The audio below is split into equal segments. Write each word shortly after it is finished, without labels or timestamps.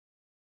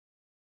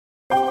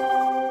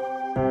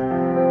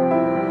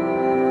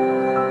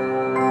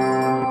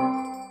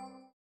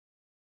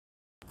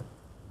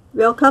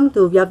Welcome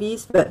to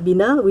VIAVI's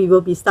webinar. We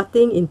will be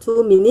starting in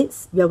 2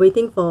 minutes. We are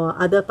waiting for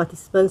other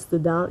participants to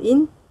dial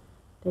in.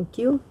 Thank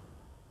you.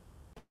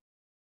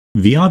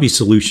 VIAVI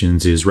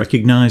Solutions is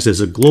recognized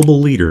as a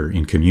global leader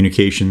in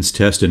communications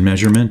test and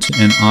measurement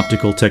and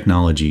optical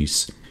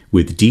technologies,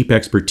 with deep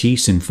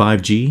expertise in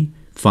 5G,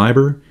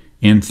 fiber,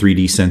 and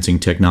 3D sensing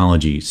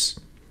technologies.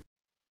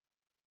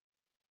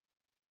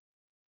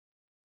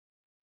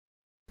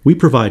 We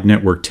provide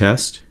network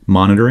test,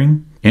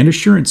 monitoring, and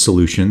assurance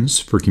solutions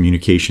for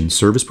communication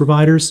service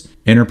providers,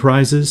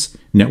 enterprises,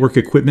 network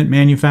equipment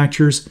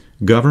manufacturers,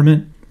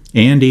 government,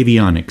 and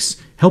avionics,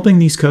 helping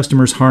these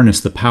customers harness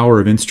the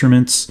power of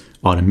instruments,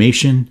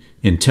 automation,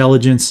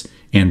 intelligence,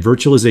 and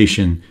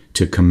virtualization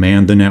to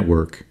command the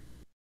network.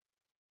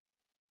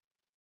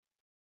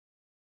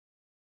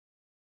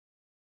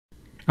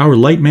 Our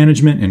light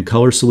management and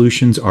color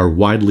solutions are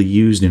widely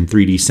used in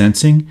 3D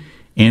sensing,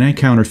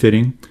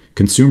 anti-counterfeiting,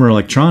 consumer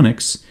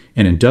electronics,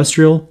 and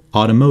industrial,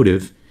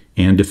 automotive,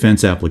 and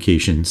defense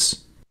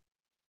applications.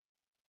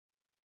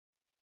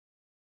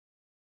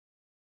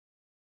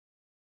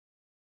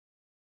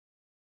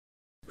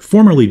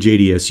 Formerly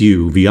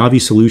JDSU,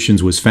 VIAVI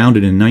Solutions was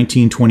founded in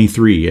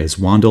 1923 as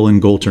Wandel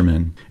and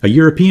Golterman, a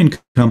European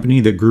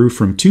company that grew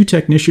from 2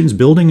 technicians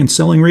building and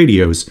selling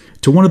radios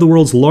to one of the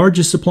world's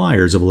largest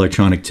suppliers of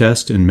electronic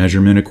test and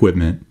measurement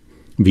equipment.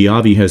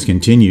 VIAVI has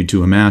continued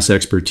to amass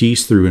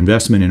expertise through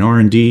investment in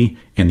R&D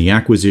and the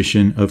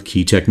acquisition of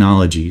key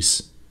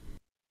technologies.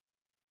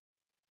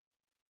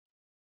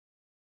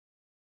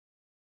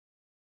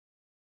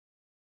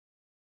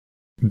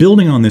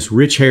 Building on this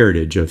rich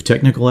heritage of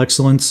technical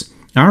excellence,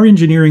 our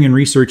engineering and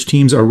research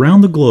teams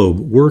around the globe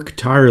work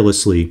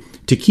tirelessly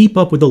to keep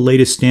up with the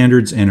latest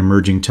standards and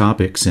emerging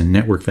topics in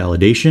network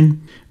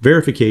validation,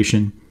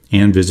 verification,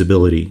 and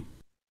visibility.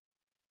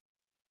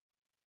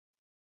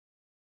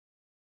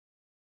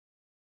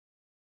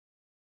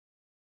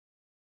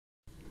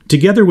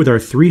 Together with our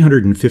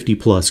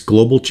 350-plus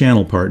global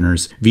channel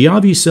partners,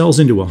 VIAVI sells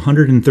into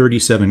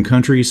 137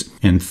 countries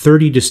and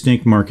 30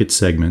 distinct market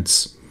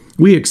segments.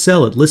 We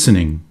excel at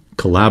listening,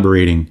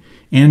 collaborating,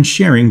 and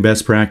sharing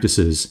best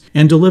practices,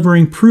 and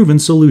delivering proven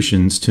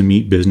solutions to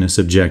meet business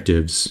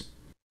objectives.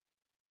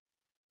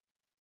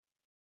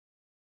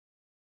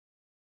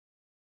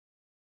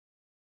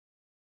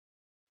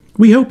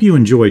 We hope you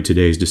enjoyed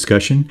today's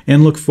discussion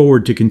and look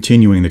forward to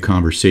continuing the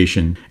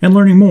conversation and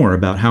learning more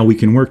about how we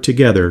can work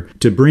together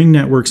to bring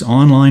networks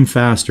online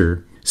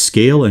faster,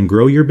 scale and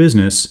grow your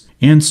business,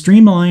 and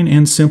streamline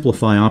and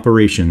simplify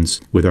operations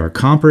with our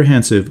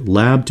comprehensive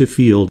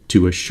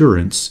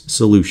lab-to-field-to-assurance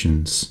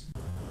solutions.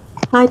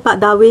 Hi, Pak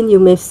Darwin, you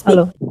may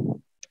speak.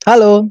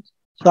 Halo,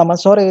 selamat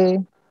sore.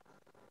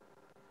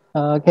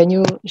 Can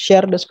you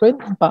share the screen,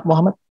 Pak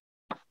Muhammad?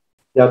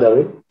 Ya,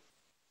 Darwin.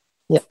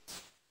 Ya.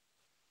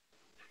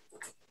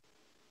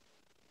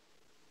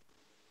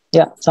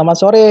 Ya, selamat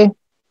sore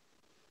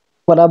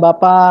kepada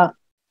Bapak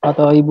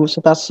atau Ibu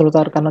serta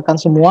seluruh rekan-rekan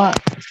semua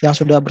yang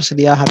sudah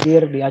bersedia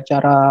hadir di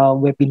acara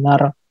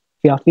webinar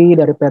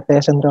VIAVI dari PT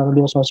Sentral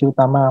Radio Solusi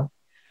Utama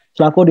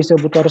selaku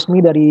distributor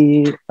resmi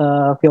dari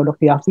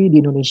VIAVI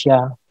di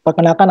Indonesia.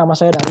 Perkenalkan, nama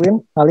saya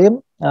Darwin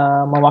Halim,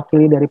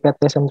 mewakili dari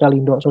PT Sentral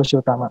Indo Solusi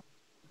Utama.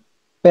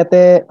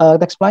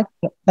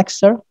 Next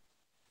sir.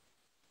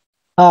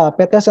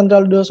 PT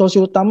Sentral Indo Solusi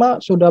Utama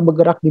sudah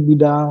bergerak di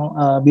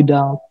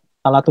bidang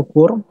alat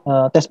ukur,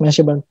 test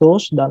measurement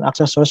tools, dan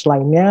aksesoris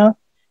lainnya,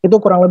 itu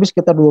kurang lebih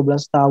sekitar 12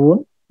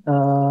 tahun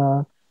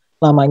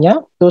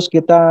lamanya. Terus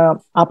kita,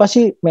 apa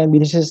sih main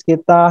bisnis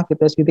kita?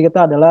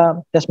 Kita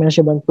adalah test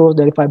measurement tools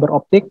dari fiber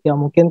optik,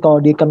 yang mungkin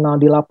kalau dikenal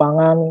di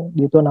lapangan,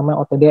 gitu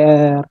namanya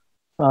OTDR,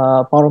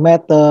 power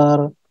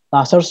meter,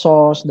 laser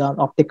source,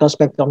 dan optical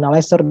spectrum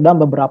analyzer, dan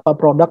beberapa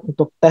produk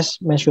untuk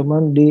test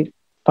measurement di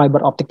fiber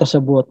optik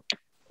tersebut.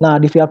 Nah,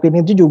 di VIAVI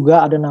ini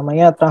juga ada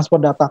namanya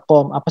transport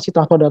datacom. Apa sih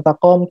transport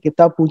datacom?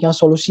 Kita punya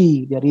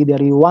solusi dari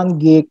 1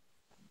 gig,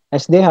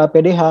 SDH,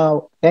 PDH,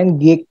 10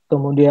 gig,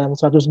 kemudian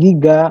 100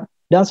 giga,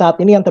 dan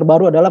saat ini yang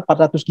terbaru adalah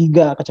 400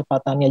 giga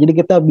kecepatannya. Jadi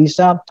kita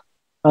bisa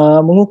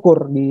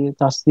mengukur di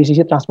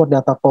sisi transport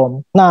datacom.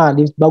 Nah,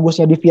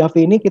 bagusnya di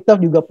VIAVI ini kita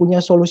juga punya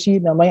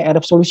solusi namanya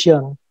RF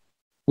solution.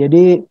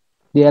 Jadi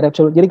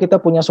jadi kita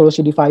punya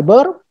solusi di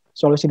fiber,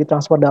 solusi di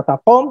transport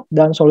datacom,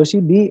 dan solusi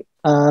di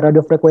radio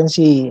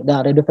frekuensi.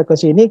 Nah, radio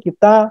frekuensi ini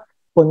kita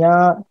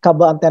punya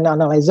kabel antena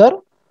analyzer,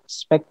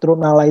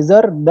 spektrum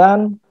analyzer,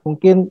 dan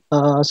mungkin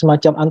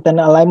semacam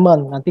antena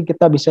alignment. Nanti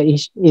kita bisa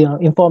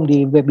inform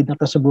di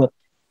webinar tersebut.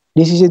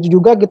 Di sisi itu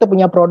juga kita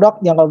punya produk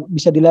yang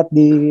bisa dilihat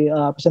di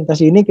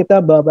presentasi ini. Kita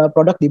bawa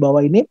produk di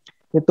bawah ini.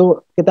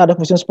 Itu kita ada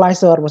fusion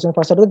splicer. Fusion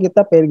splicer itu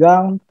kita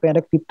pegang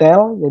merek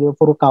Vitel, jadi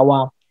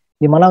Furukawa,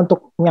 di mana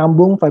untuk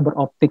nyambung fiber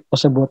optik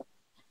tersebut.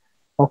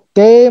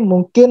 Oke,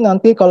 mungkin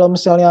nanti kalau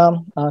misalnya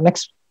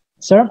next,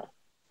 sir.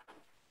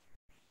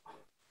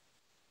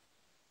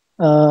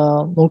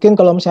 Mungkin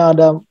kalau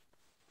misalnya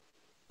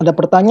ada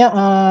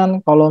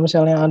pertanyaan, kalau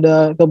misalnya ada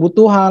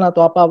kebutuhan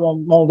atau apa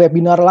mau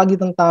webinar lagi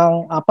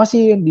tentang apa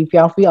sih di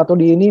VIAVI atau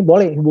di ini,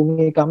 boleh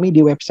hubungi kami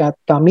di website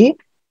kami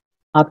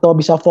atau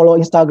bisa follow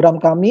Instagram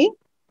kami,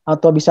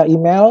 atau bisa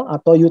email,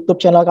 atau YouTube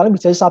channel kami,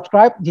 bisa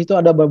subscribe. Di situ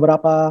ada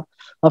beberapa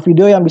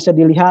video yang bisa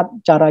dilihat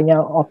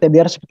caranya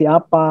OTDR seperti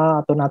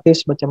apa, atau nanti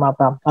semacam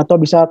apa. Atau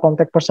bisa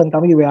kontak person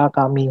kami di WA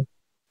kami.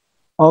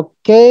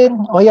 Oke,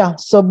 oh ya,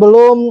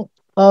 sebelum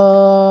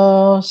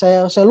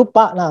saya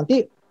lupa,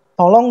 nanti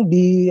tolong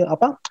di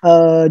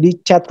di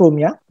chat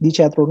roomnya,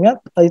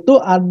 itu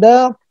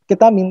ada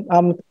kita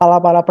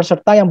para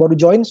peserta yang baru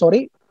join,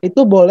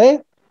 itu boleh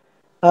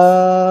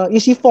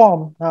isi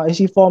form. Nah,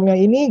 isi formnya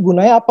ini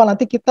gunanya apa?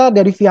 Nanti kita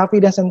dari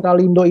VIAVI dan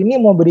Sentralindo ini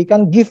mau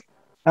berikan gift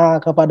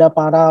kepada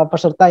para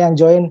peserta yang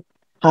join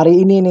hari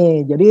ini nih.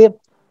 Jadi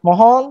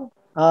mohon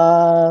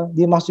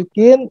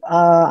dimasukin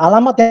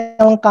alamat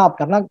yang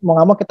lengkap, karena mau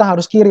nggak mau kita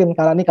harus kirim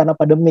karena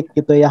pandemik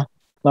gitu ya,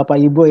 Bapak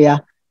Ibu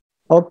ya.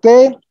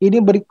 Oke, ini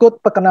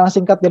berikut perkenalan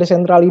singkat dari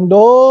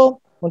Sentralindo.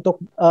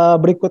 Untuk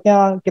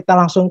berikutnya kita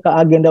langsung ke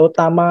agenda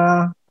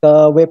utama ke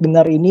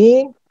webinar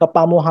ini, ke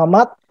Pak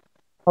Muhammad.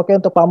 Oke,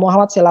 untuk Pak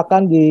Muhammad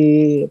silakan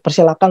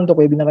dipersilakan untuk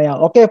webinarnya.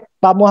 Oke,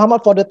 Pak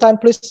Muhammad, for the time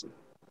please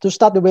to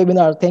start the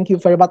webinar. Thank you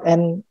very much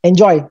and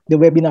enjoy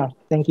the webinar.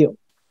 Thank you.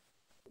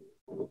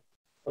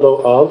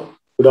 Hello all,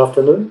 good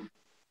afternoon.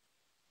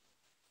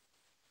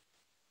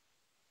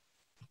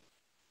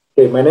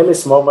 Okay, my name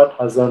is Mohammad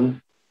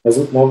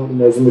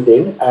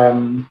Nazimuddin.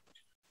 I'm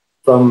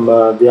from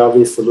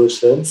VIAVI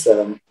Solutions,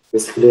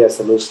 basically a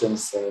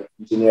solutions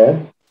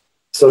engineer.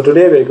 So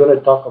today we're going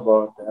to talk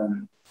about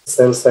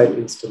cell site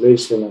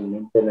installation and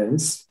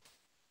maintenance.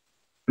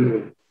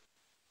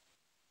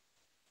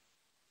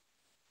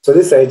 So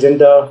this is the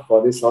agenda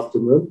for this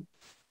afternoon.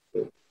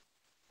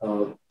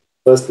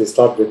 First, we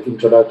start with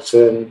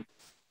introduction,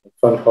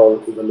 front hall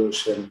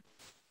evolution.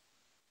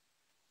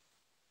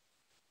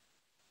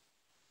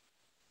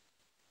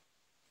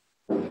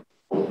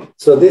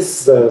 So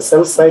this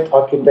cell site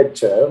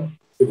architecture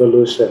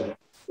evolution.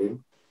 Okay?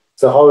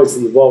 So how it's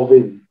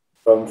evolving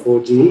from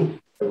 4G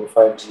to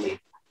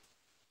 5G.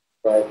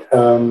 Right.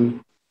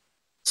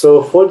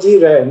 So 4G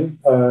RAN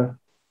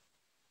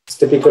is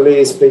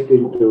typically split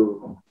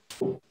into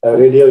a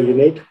radio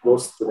unit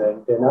close to the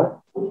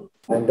antenna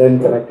and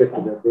then connected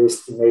to the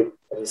base unit,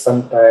 and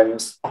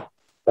sometimes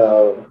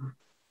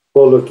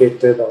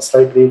co-located or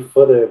slightly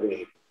further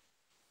away.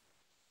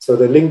 So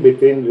the link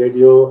between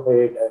radio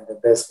head and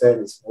the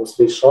baseband is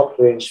mostly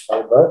short-range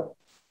fiber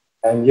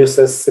and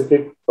uses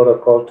separate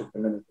protocol to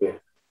communicate.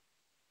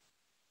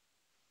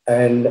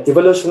 And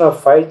evolution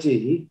of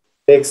 5G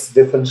takes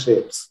different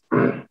shapes.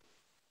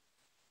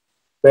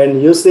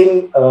 When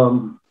using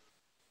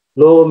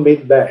low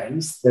mid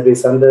bands, that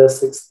is under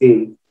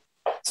 60,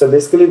 so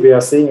basically we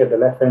are seeing at the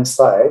left-hand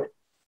side,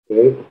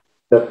 okay,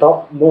 the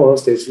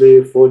topmost is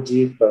actually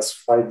 4G plus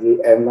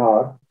 5G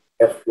NR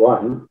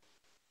F1.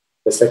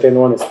 The second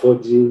one is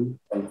 4G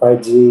and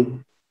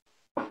 5G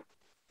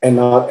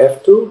NR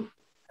F2,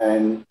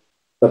 and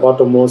the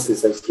bottommost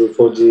is actually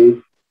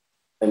 4G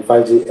and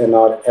 5G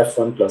NR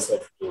F1 plus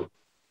F2.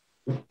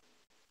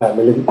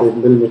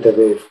 Millimeter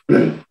wave.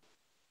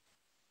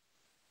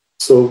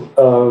 So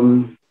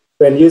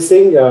when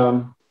using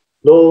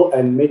low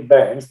and mid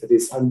bands, that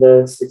is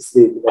under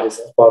 60, that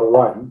is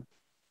FR1,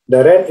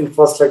 the RAN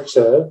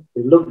infrastructure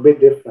will look a bit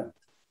different.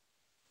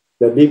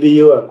 The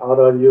BBU and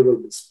RRU will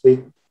be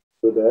split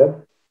to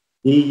the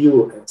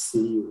EU and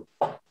CU,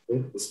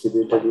 okay,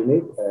 distributed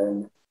unit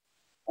and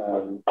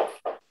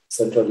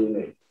central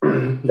unit.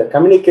 The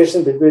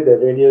communication between the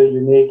radio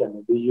unit and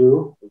the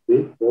BU will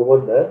be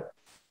over the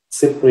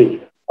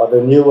CIPRI or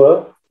the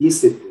newer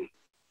eCIPRI.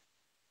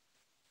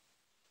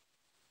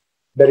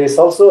 There is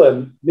also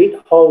a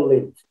mid-haul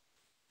link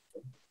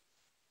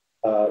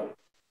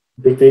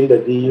between the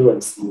DU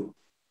and CU.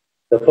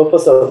 The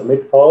purpose of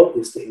mid-haul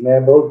is to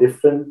enable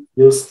different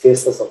use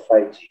cases of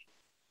 5G.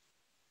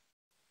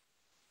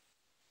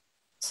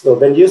 So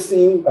when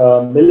using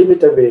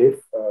millimeter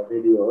wave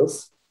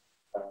radios,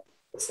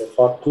 it's a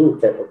FR2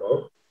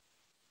 capable,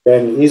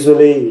 then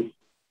usually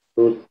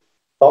to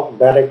talk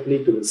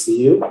directly to the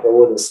CU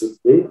over the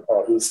CP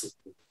or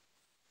eCP.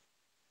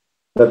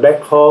 The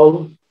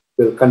backhaul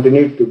will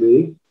continue to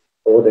be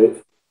over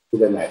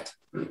the net.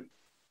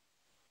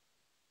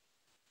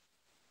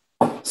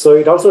 So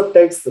it also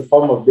takes the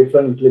form of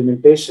different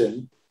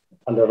implementation.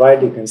 On the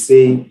right, you can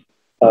see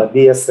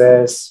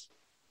DSS,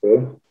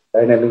 okay,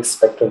 dynamic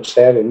spectrum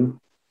sharing,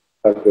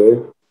 okay,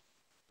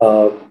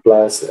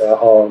 plus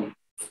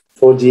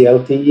 4G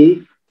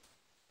LTE,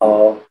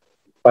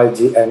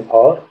 5G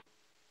NR,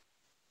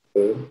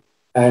 okay,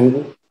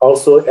 and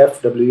also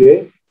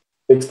FWA,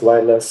 fixed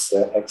wireless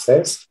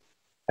access,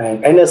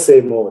 and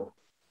NSA mode,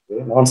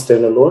 okay,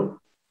 non-standalone,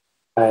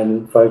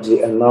 and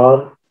 5G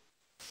NR,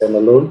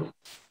 standalone,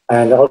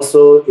 and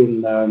also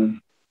in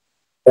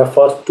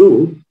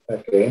FR2,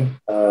 okay,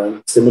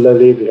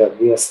 similarly, we have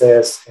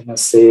VSS,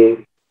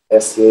 NSA,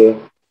 SA.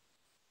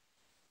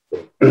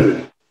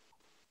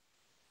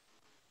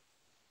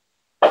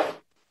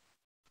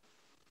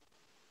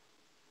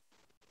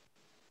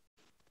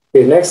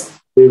 Okay, next,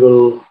 we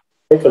will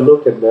take a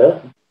look at the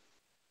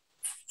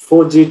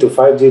 4G to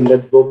 5G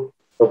network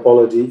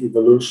topology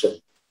evolution.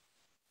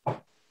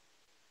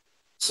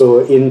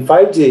 So in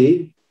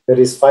 5G, there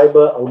is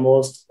fiber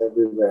almost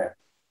everywhere.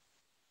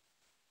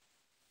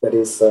 That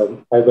is,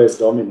 fiber is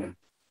dominant,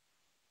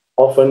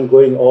 often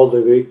going all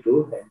the way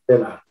to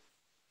antenna.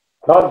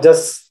 Not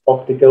just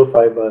optical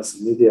fibers,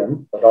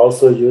 medium, but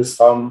also use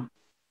some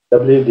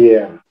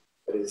WDM,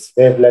 that is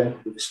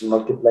wavelength division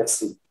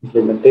multiplexing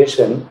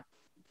implementation,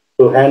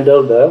 to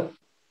handle the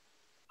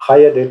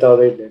higher data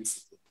rate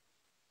density.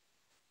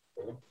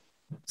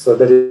 So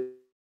that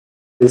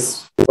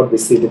is what we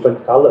see,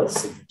 different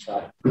colors in the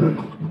chart.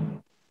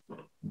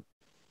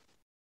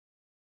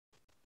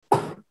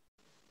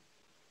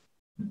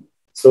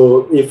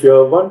 So if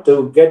you want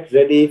to get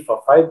ready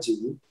for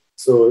 5G,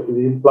 so it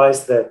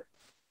implies that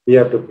we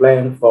have to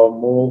plan for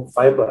more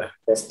fiber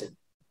testing.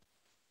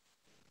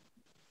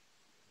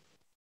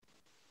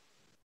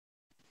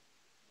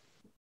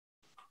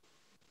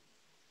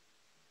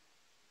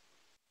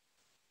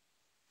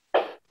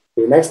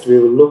 Okay, next, we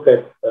will look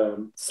at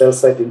cell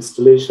site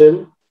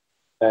installation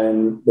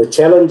and the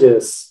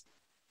challenges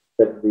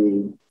that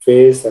we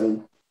face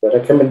and the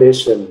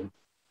recommendation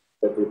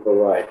that we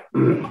provide.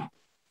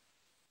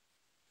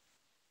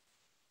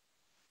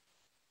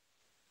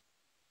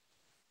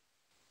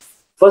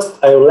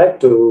 First, I would like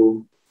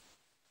to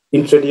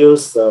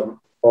introduce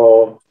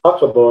or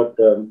talk about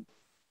the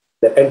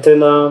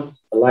antenna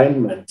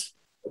alignment,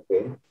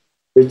 okay,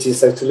 which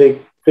is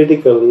actually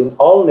critical in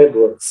all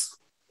networks.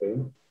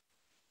 Okay?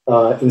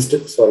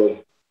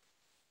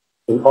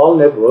 In all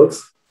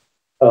networks,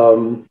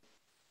 in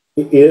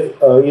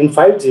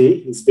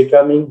 5G, it's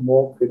becoming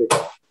more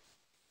critical.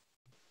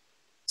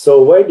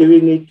 So why do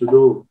we need to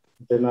do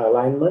antenna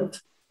alignment?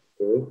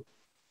 Okay,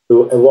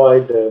 to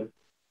avoid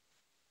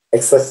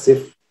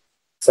excessive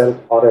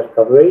self-RF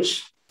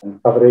coverage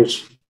and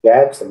coverage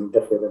gaps and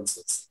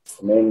interferences.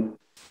 The main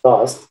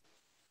task,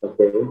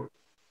 okay,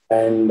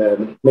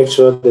 and make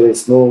sure there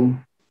is no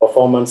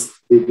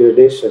performance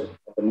degradation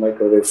of the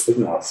microwave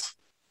signals.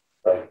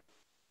 Right.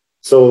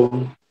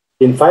 So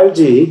in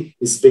 5G,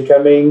 it's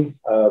becoming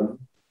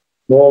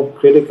more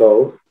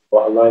critical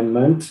for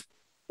alignment.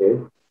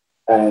 Okay,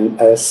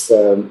 and as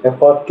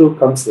FR2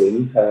 comes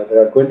in,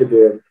 there are going to be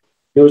a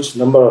huge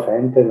number of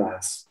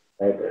antennas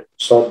at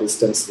short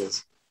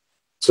distances.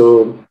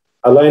 So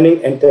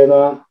aligning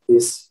antenna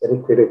is very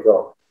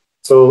critical.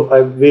 So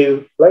I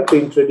will like to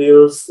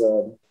introduce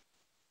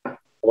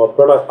our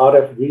product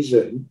RF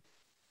Vision,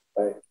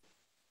 right,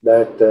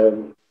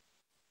 that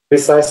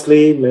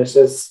precisely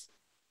measures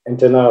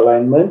antenna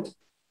alignment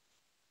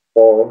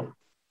for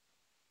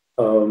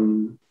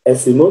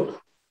azimuth,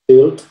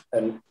 tilt,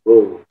 and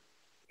roll.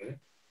 Okay.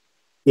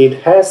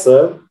 It has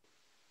a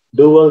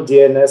dual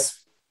DNS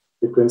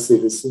frequency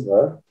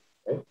receiver,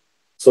 okay.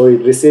 So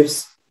it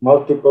receives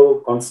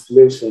multiple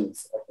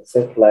constellations of the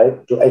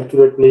satellite to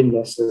accurately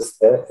measure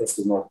the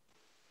azimuth.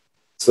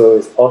 So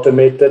it's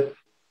automated,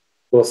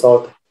 goes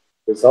out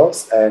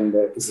results, and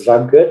it's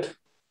rugged,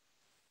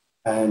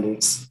 and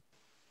it's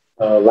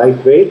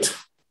lightweight,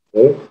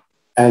 okay?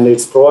 And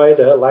it's provide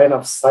a line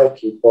of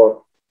sight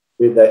report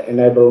with the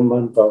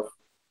enablement of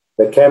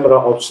the camera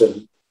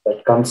option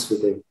that comes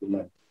with the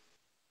equipment.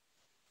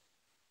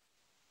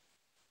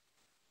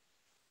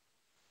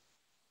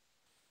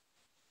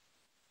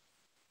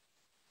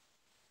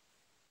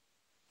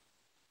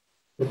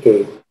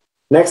 Okay,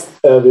 next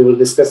we will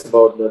discuss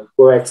about the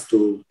coax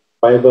to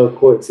fiber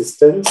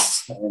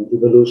coexistence and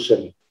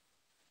evolution.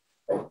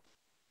 Okay.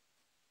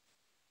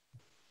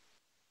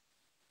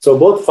 So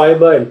both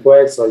fiber and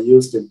coax are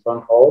used in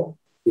front haul.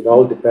 It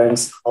all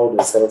depends how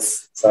the cell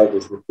site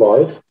is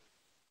deployed.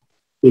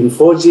 In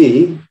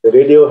 4G, the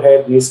radio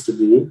head needs to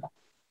be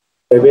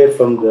away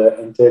from the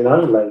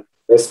antenna, like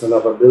basement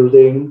of a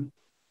building.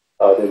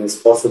 Then it's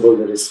possible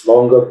there is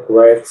longer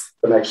coax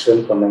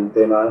connection from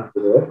antenna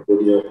to the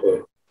radio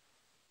head.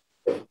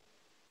 Okay.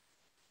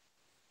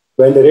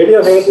 When the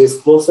radio head is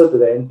closer to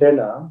the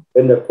antenna,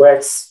 then the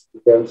coax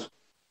becomes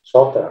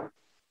shorter,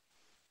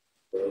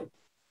 okay,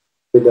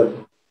 with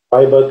the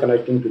fiber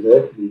connecting to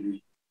the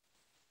BB.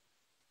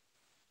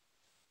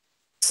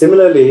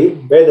 Similarly,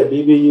 where the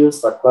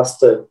BBUs are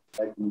clustered,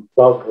 like in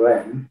Cloud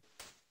RAN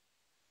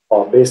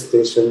or base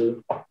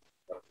station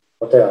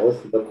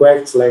hotels, the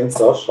coax lengths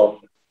are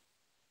shorter.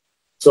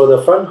 So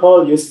the front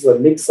haul uses a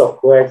mix of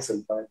coax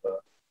and fiber.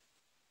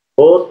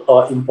 Both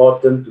are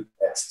important to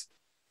test.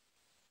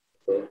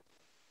 Okay.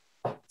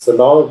 So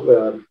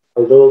now,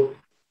 although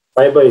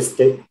fiber is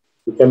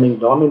becoming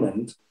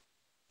dominant,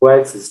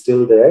 coax is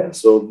still there.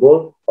 So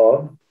both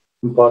are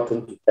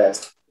important to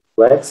test,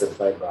 coax and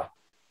fiber.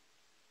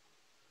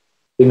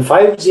 In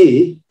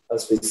 5G,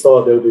 as we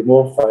saw, there will be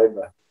more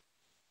fiber.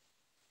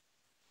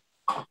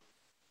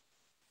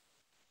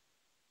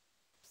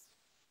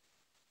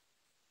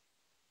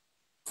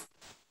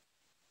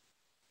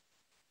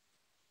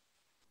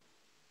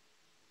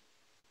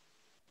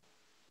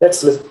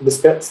 Let's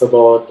discuss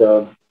about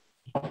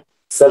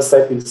cell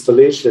site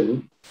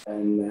installation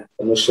and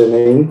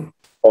commissioning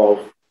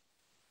of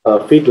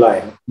feed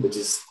line, which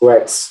is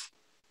coax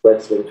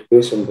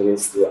verification. There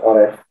is the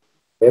RF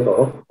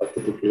cable,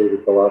 typically we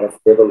call RF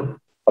cable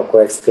or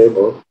coax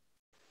cable.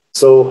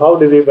 So how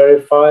do we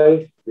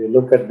verify? We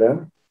look at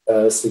the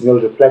signal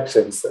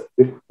reflections.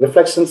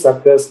 Reflections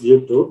occurs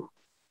due to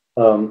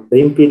the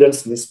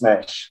impedance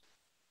mismatch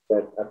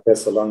that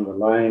occurs along the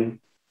line,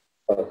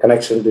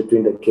 connection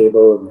between the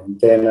cable and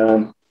the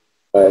antenna.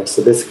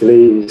 So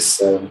basically,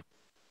 it's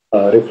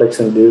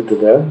reflection due to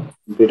the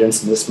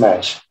impedance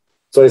mismatch.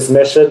 So it's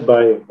measured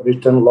by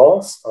return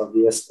loss or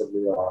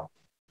VSWR.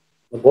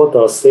 Both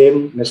are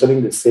same,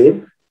 measuring the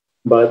same,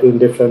 but in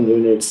different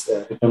units,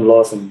 return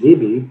loss and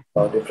dB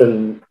are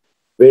different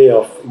way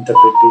of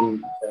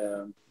interpreting,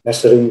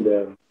 measuring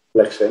the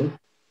reflection.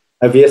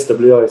 And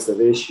VSWR is the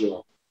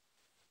ratio.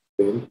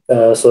 Okay.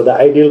 So the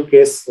ideal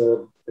case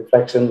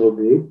reflection will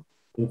be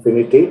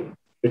infinity,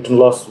 return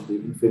loss will be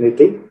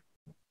infinity,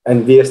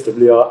 and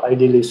VSWR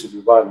ideally should be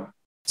 1.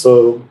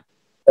 So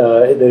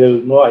there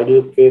is no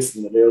ideal case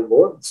in the real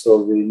world, so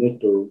we need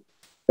to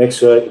make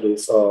sure it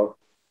is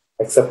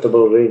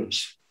acceptable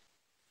range.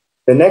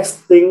 The next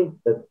thing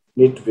that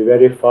need to be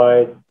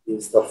verified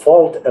is the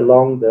fault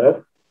along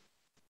the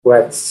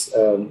coax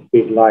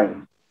feed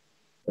line.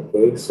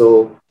 Okay,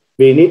 so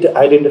we need to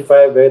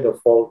identify where the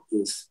fault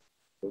is.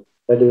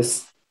 That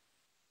is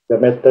the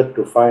method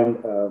to find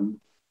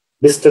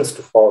distance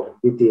to fault,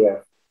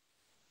 DTF.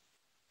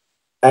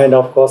 And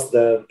of course,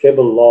 the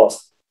cable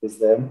loss is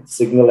the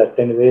signal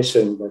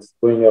attenuation that's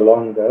going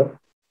along the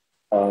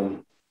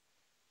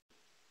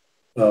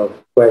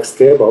coax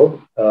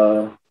cable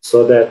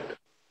so that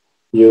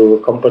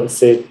you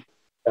compensate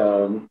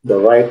the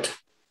right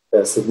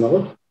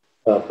signal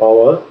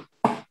power,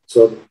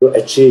 so to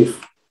achieve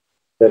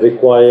the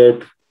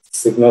required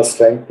signal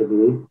strength to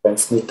be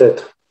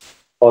transmitted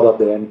out of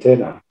the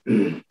antenna.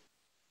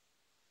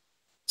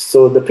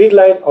 So the feed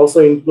line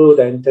also include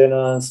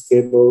antennas,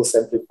 cables,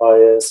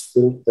 amplifiers,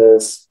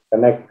 filters,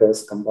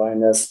 connectors,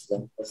 combiners,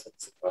 jumpers,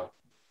 etc.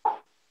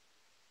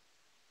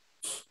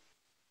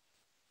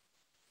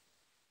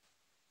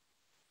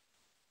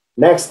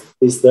 Next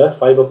is the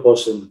fiber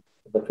portion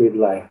of the feed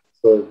line.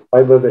 So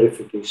fiber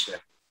verification.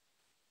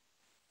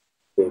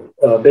 Okay.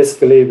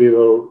 Basically, we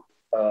will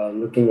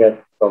looking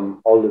at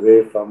from all the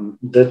way from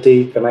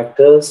dirty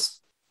connectors,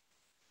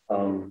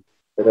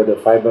 whether the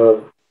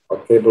fiber or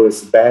cable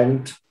is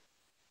bent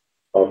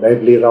or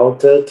badly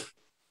routed,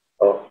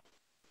 or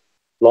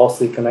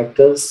lossy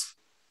connectors,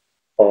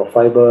 or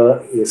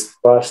fiber is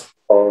crushed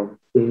or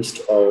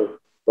pinched or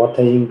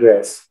water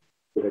ingress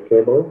to the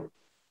cable,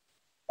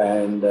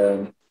 and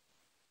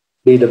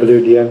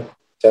DWDM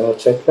channel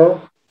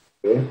checker,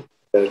 okay,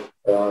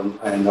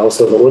 and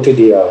also the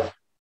OTDR.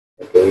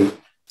 Okay,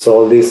 so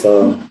all these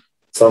are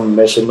some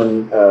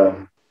measurement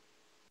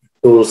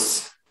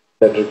tools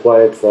that are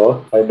required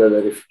for fiber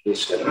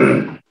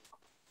verification.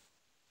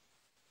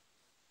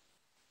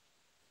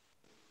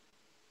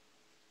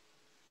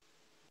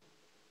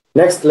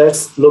 Next,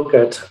 let's look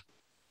at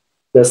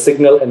the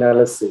signal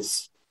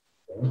analysis,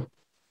 okay,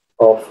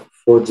 of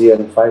 4G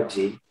and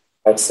 5G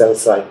at cell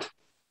site.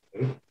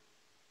 Okay.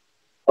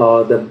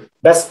 The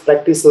best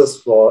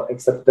practices for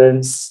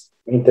acceptance,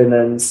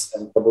 maintenance,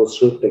 and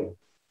troubleshooting.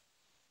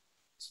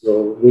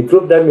 So we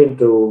group them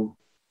into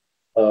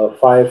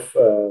 5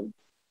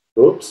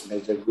 groups,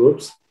 major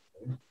groups,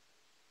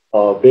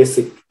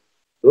 basic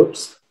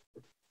groups,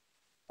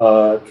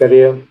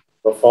 carrier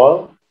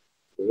profile,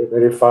 okay,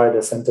 verify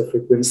the center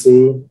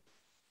frequency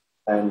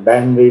and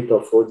bandwidth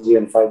of 4G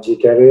and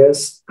 5G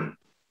carriers,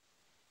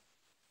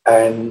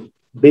 and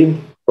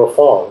beam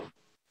profile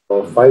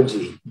for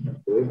 5G,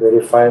 okay,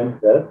 verify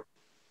the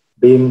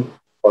beam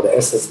or the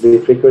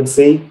SSB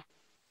frequency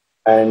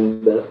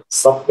and the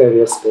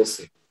sub-carrier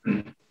spacing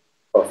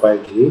for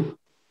 5G,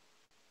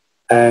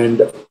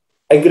 and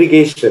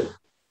aggregation.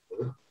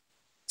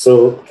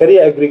 So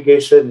carrier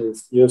aggregation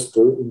is used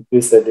to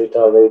increase the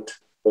data rate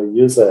per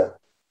user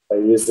by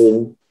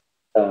using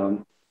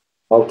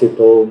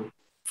multiple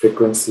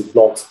frequency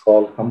blocks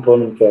called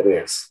component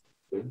carriers.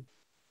 Okay.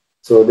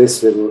 So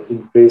this will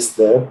increase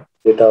the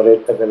data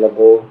rate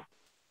available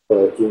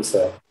per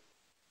user.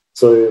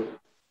 So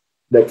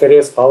the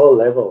carrier's power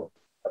level,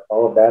 the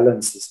power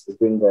balances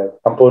between the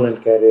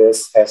component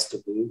carriers has to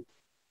be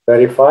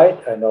verified,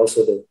 and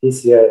also the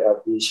PCI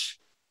of each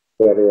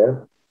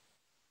carrier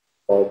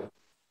for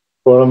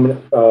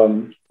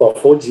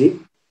 4G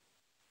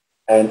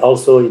and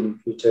also in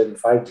future in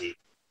 5G.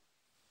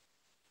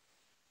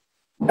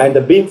 And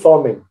the beam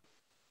forming.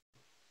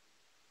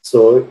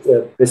 So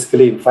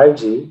basically in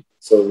 5G,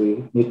 so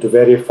we need to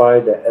verify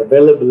the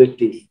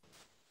availability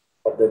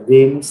of the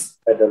beams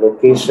at the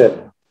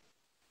location,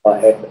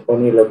 at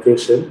only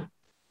location,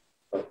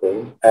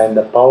 okay, and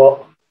the power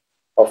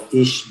of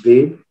each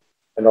beam,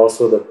 and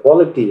also the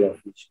quality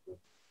of each beam.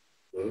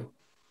 Okay.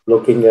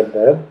 Looking at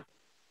the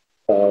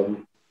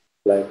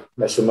like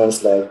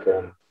measurements like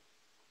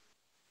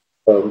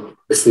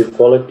receive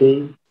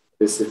quality,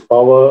 receive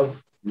power,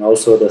 and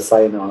also the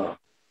signal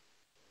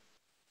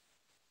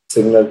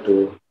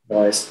to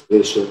noise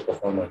ratio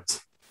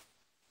performance.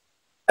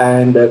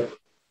 And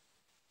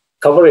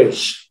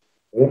coverage,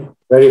 okay,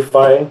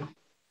 verify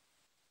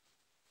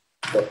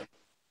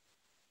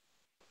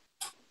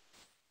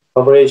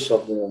coverage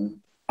of the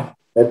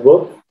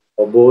network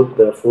for both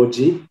the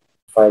 4G,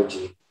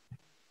 5G.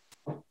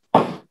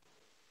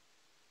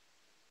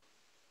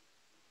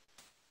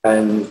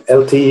 And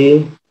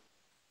LTE,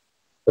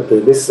 okay,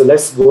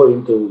 let's go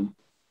into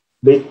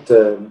bit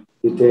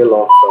detail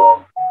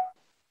of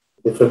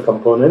different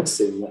components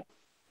in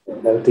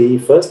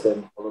LTE first,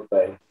 and followed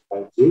by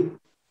 5G.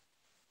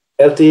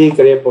 LTE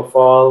carrier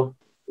profile,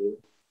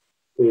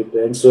 it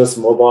ensures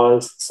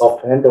mobile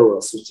soft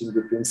handover switching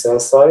between cell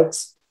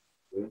sites.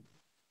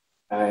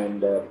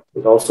 And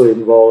it also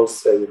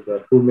involves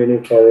too many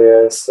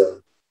carriers,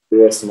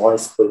 creates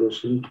noise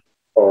pollution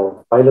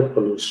or pilot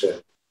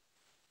pollution.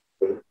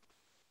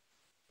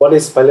 What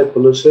is pilot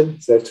pollution?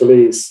 It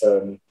actually is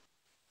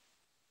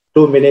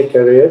too many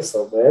carriers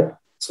out there,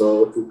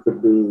 so it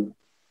could be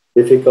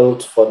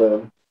difficult for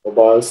the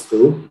mobiles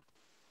to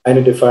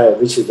identify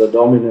which is the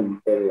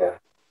dominant carrier.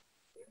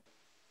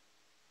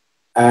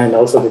 And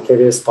also the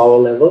carrier's power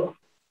level.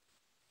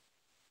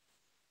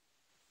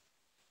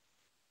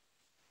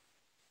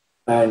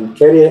 And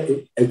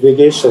carrier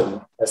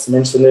aggregation, as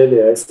mentioned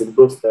earlier, it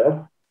improves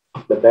the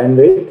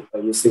bandwidth by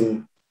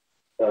using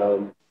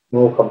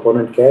more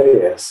component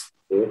carriers.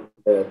 Okay?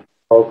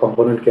 All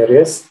component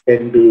carriers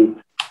can be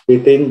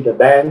within the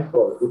band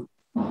or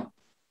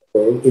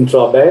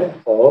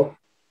intra-band or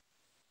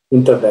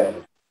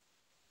interband.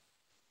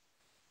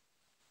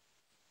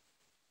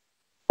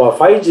 For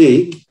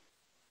 5G,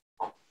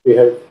 we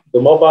have the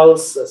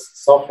mobile's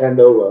soft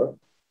handover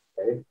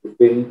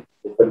between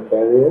different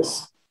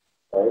carriers.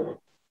 Right?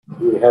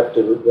 We have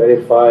to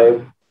verify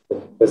the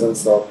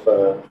presence of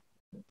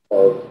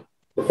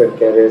different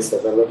carriers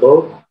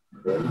available,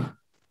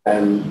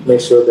 and make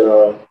sure there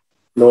are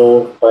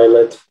no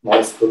pilot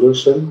noise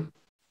pollution.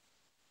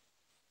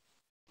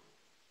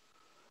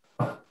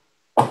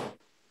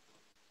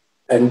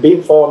 And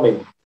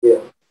beamforming,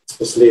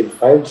 especially in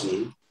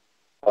 5G,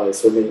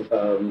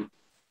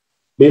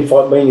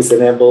 beamforming is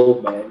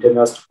enabled by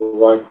antennas to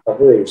provide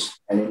coverage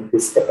and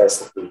increase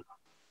capacity.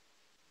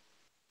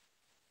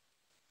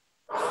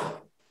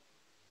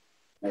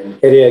 And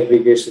carrier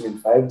aggregation in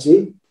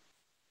 5G,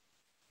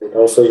 it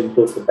also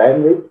improves the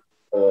bandwidth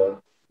per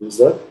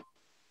user,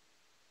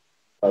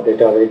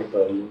 data rate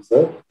per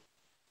user.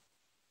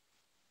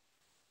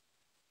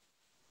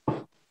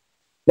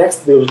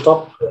 Next, we will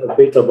talk a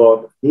bit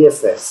about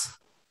DSS,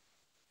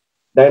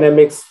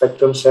 dynamic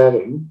spectrum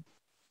sharing,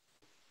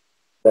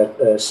 that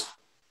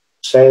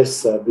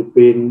shares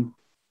between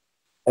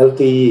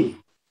LTE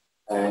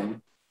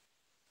and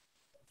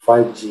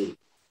 5G.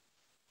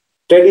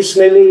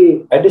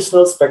 Traditionally,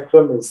 additional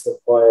spectrum is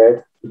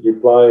required to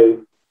deploy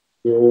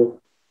new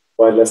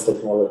wireless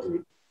technology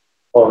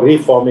or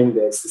reforming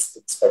the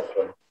existing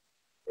spectrum.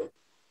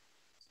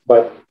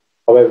 But,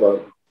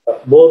 however,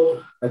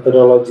 both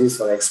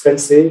methodologies are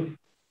expensive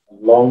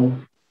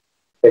and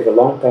take a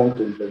long time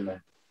to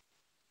implement.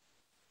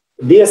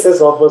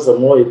 DSS offers a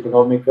more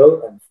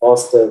economical and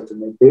faster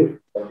alternative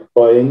for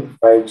deploying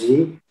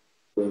 5G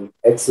to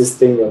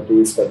existing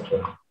LTE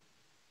spectrum.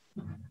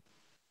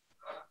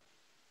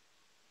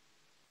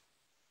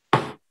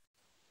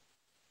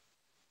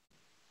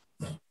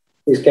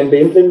 It can be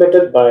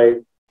implemented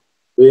by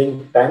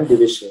doing time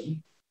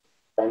division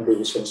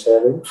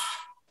sharing,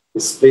 to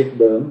split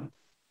the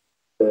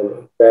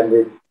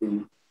bandwidth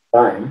in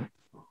time,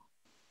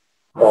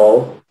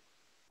 or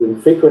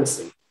in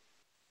frequency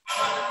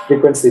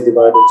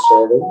divided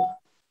sharing,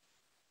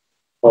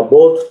 or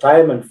both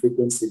time and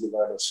frequency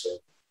divided sharing.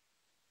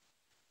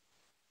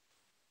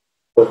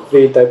 So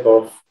three types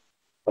of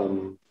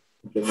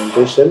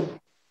implementation.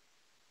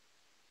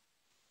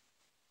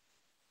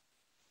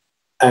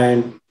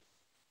 And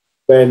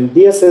when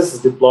DSS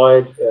is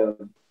deployed,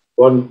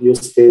 one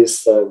use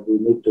case we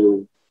need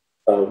to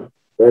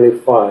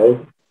verify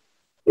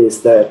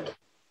is that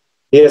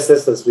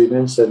DSS, as we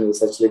mentioned,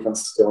 is actually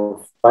consisting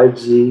of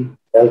 5G,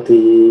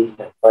 LTE,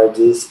 and 5G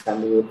is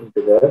coming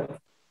into the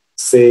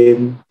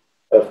same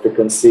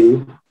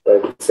frequency,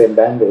 same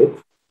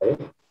bandwidth, right?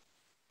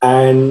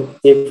 And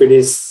if it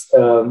is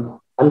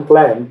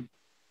unplanned,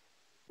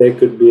 there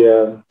could be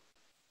a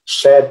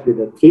shared with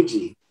a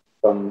 3G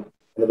from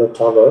another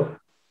tower.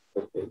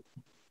 Okay.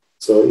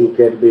 So it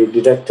can be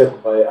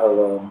detected by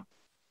our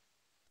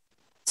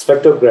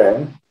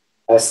spectrogram.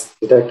 As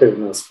detected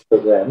in our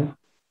spectrogram,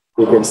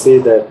 you can see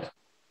that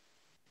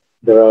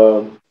there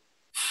are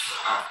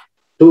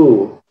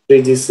two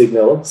 3G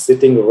signals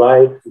sitting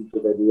right into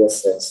the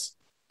DSS.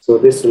 So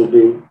this will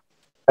be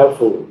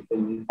helpful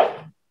in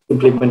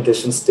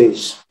implementation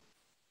stage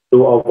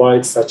to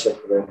avoid such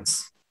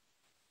occurrence.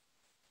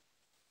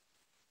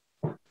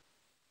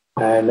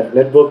 And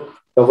network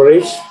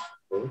coverage.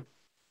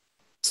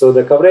 So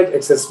the coverage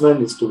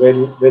assessment is to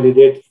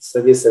validate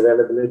service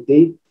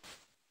availability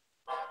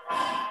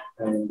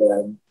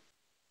and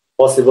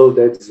possible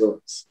dead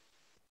zones.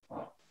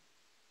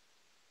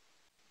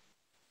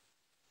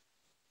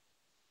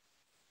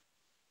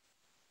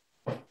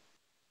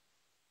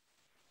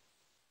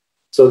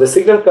 So the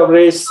signal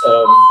coverage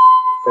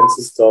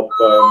consists of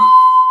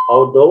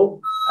outdoor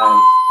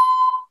and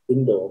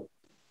indoor.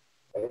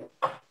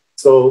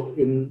 So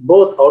in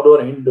both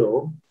outdoor and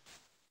indoor,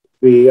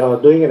 we are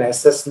doing an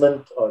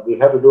assessment, or we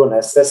have to do an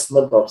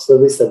assessment of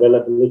service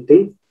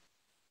availability.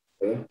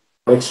 Okay.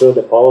 Make sure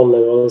the power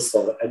levels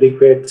are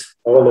adequate,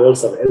 power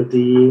levels of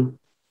LTE,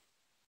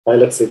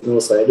 pilot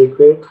signals are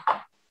adequate,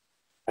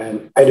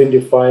 and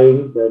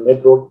identifying the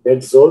network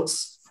dead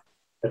zones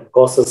that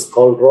causes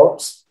call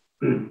drops,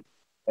 and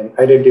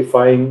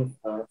identifying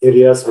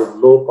areas with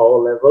low power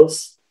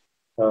levels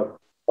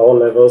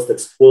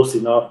that's close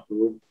enough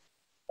to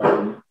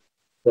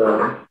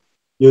the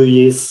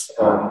UE's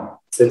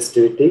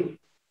sensitivity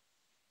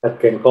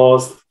that can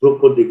cause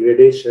throughput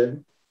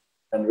degradation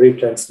and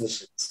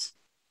retransmissions.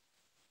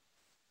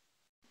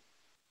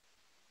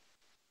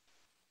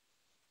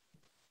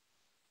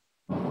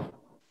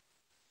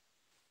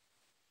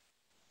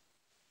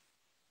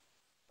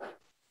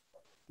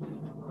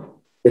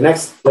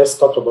 Next, let's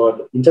talk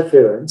about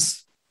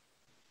interference.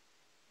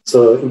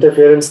 So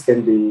interference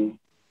can be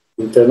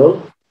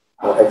internal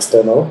or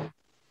external.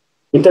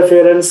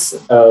 Interference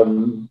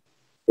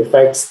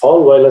affects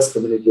all wireless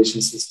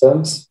communication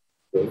systems.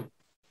 Okay.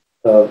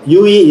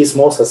 UE is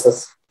more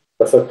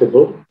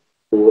susceptible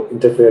to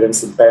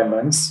interference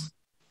impairments,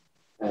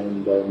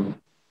 and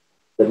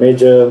the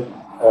major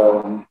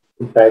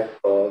impact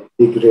or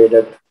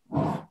degraded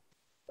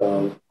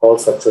call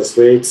success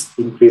rates,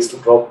 increased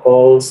drop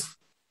calls,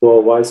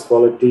 poor voice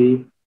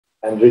quality,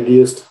 and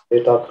reduced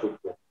data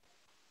throughput.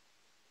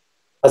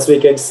 As we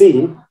can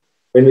see,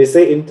 when we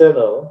say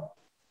internal,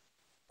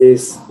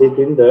 is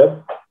within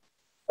the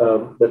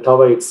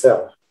tower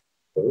itself.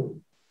 Okay?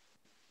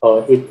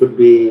 It could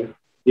be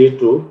due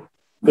to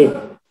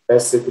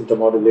passive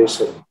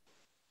intermodulation,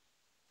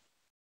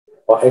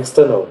 or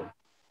external.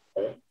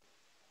 Okay?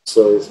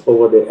 So it's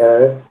over the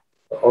air,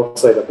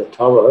 outside of the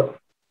tower,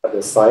 at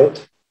the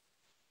site.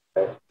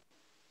 Okay?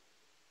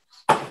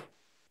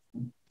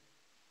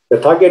 The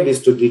target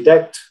is to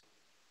detect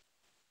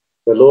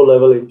the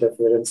low-level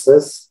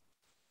interferences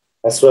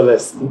as well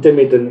as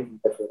intermittent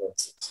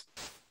interferences.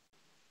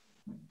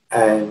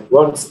 And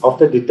once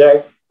after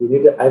detect, we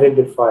need to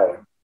identify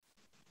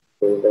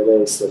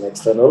whether it's an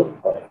external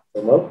or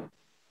internal.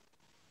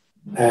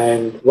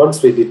 And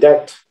once we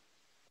detect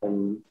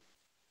an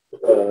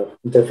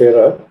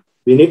interferer,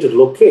 we need to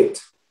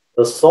locate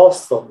the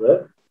source of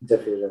the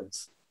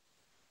interference.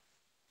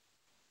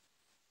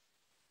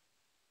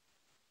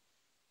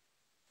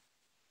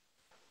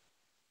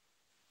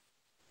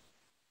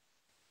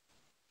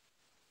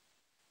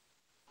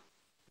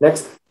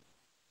 Next,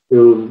 we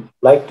would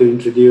like to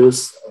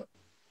introduce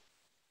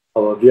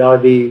our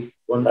VIAVI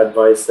One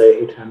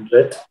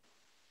Advisor800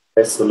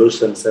 test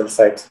solution, cell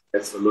site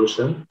test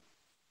solution.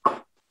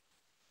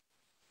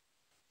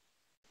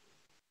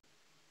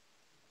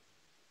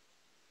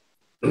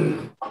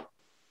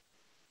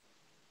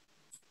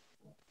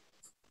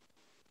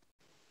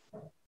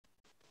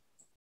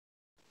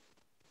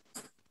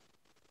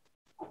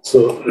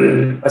 So,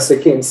 as you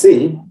can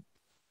see,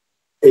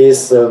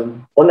 is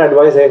One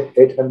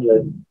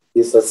Advisor800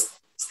 is a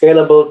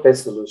scalable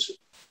test solution.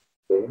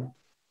 Okay?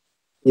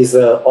 Is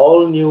an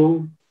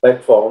all-new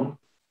platform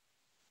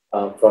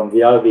from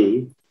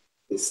VIAVI,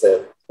 is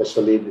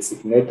specially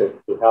designated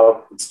to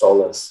help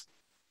installers.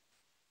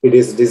 It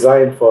is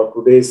designed for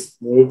today's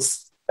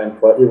needs and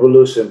for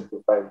evolution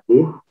to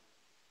 5G.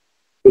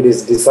 It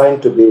is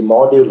designed to be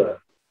modular,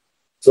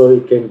 so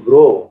it can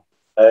grow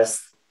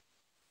as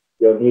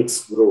your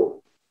needs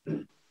grow.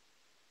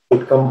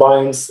 It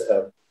combines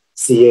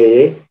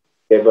CAA,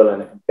 cable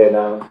and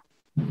antenna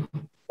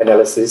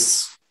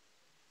analysis,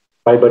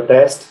 fiber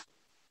test,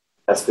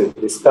 as we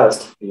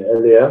discussed in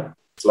earlier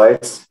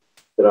slides.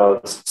 There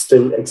are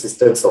still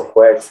existence of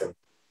coax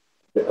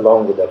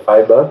along with the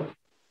fiber,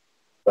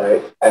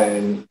 right?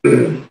 And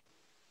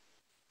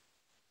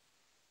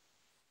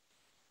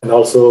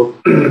also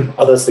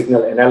other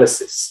signal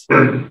analysis.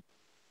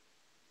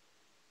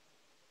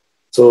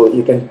 So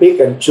you can pick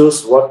and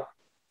choose what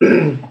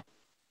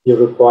you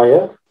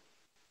require,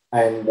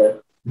 and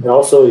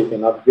also you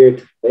can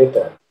upgrade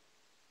later.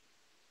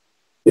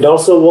 It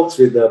also works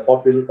with the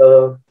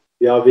popular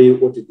VIAVI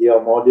OTDR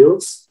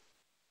modules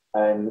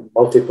and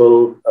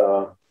multiple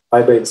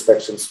fiber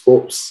inspection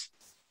scopes.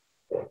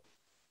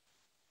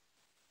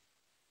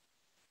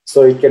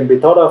 So it can be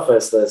thought of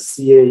as a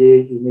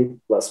CAA unit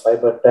plus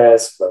fiber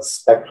test plus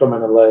spectrum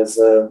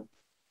analyzer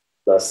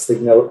plus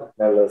signal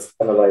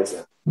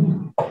analyzer.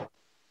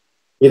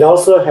 It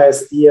also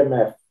has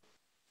EMF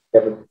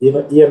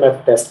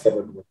test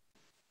capability.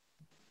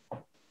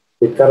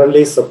 It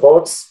currently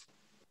supports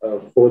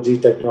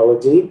 4G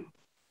technology,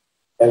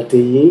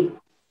 LTE,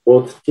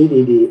 both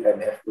TDD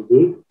and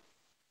FDD,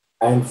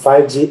 and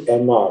 5G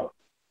MR,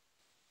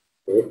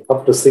 okay,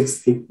 up to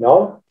 6 gig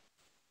now.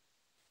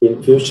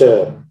 In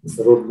future, it's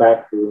a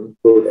roadmap to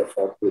include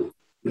FR2.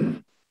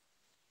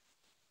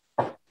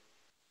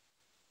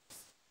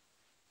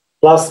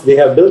 Plus, we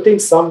have built in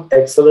some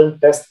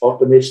excellent test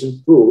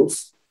automation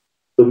tools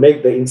to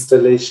make the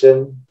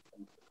installation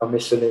and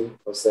commissioning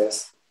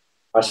process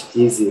much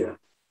easier.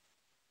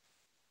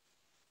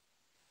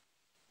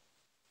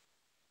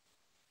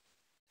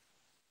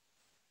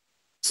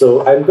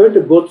 So I'm going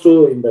to go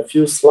through in a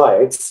few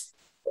slides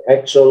the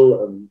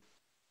actual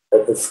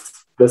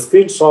the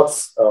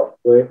screenshots of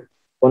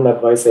One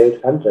Advisor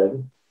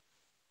 800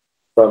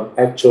 from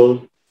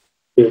actual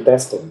field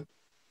testing.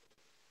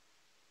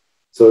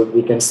 So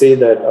we can see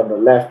that on the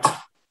left,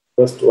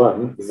 first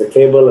one is the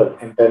cable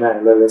and antenna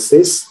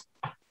analysis.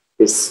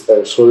 Is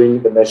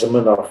showing the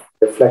measurement of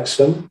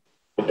reflection,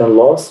 return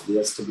loss,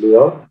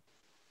 VSWR,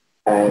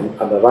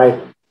 and on the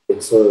right,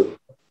 it's a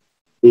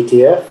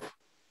ETF,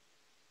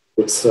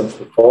 which stands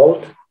for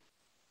fault,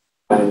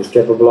 and is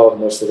capable of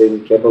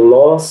measuring cable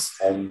loss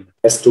and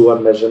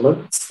S21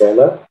 measurement,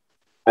 scalar,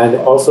 and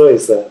also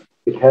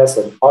it has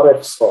an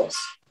RF source.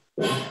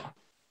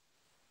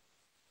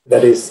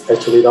 That is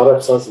actually the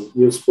RF source is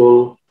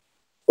useful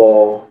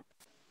for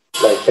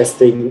like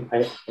testing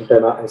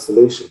antenna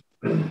isolation.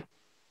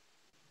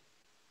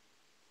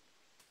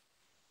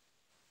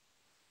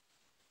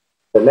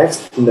 The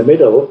next, in the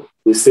middle,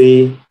 we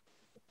see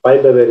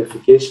fiber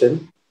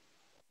verification.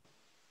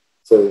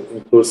 So it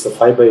includes the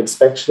fiber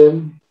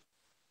inspection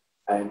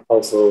and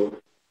also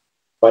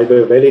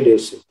fiber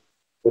validation,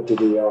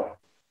 OTDR.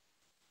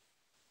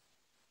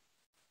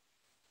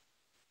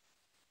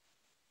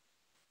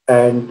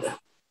 And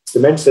as I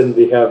mentioned,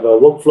 we have a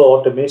workflow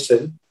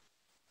automation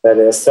that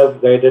is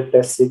self-guided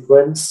test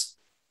sequence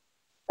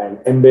and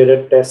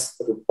embedded test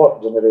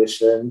report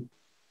generation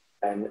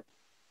and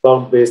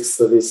cloud-based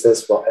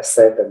services for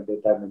asset and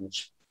data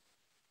management.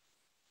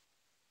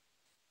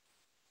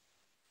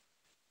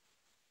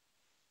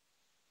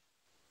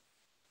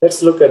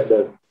 Let's look at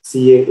the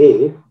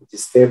CAA, which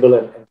is Cable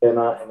and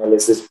Antenna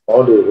Analysis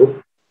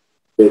module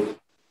with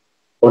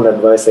One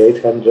Advisor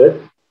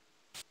 800.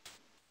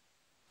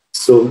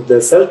 So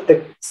the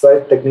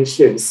site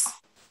technicians,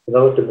 in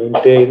order to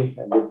maintain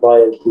and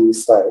deploy LTE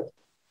site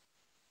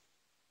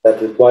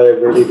that require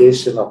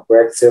validation of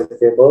coaxial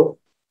cable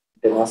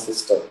antenna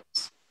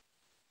systems.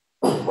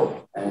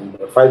 And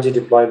 5G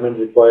deployment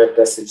require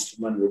test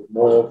instrument with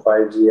more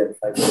 5G and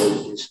 5G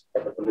validation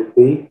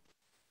capability.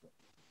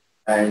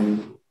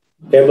 And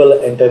cable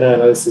antenna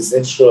analysis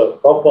ensure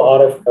proper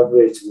RF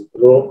coverage with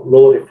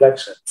low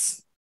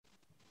reflections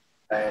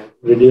and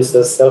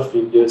reduces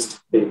self-induced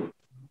beam.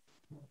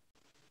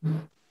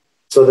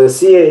 So the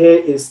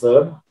CAA is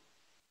the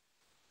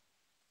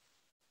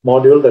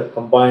module that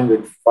combined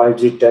with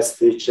 5G test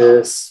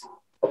features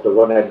of the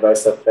One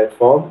Advisor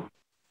platform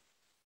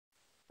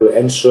to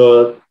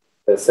ensure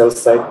the cell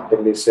site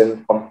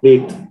technician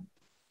complete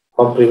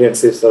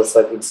comprehensive cell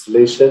site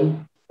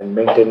installation and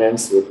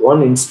maintenance with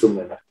one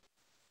instrument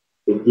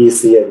in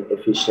easy and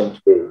efficient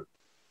way.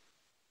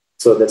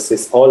 So this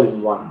is all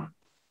in one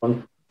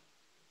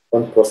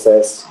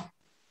process,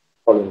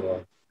 all in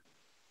one.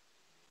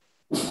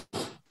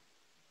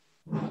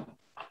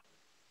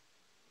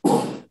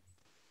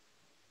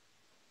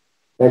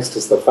 Next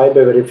is the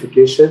fiber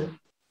verification.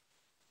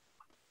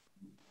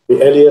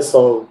 We earlier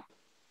saw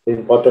the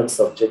importance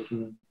of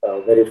checking,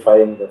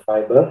 verifying the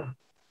fiber.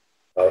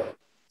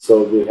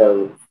 So we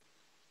have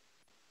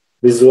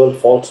visual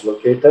fault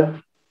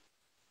locator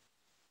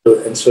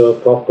to ensure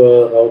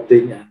proper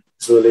routing and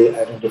visually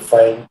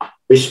identifying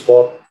which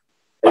port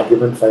a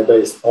given fiber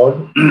is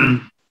on.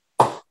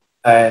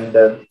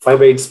 And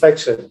fiber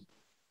inspection,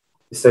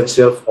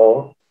 essential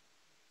for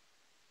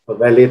a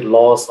valid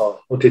loss or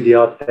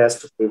OTDR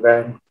test to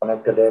prevent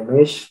connector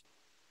damage.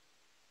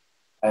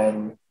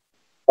 And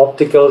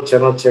optical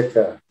channel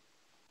checker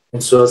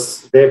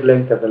ensures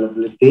wavelength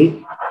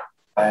availability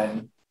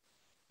and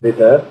with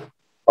the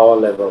power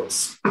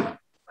levels.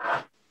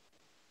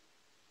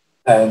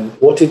 And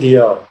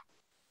OTDR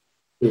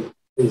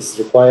is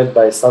required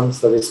by some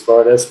service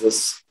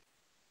providers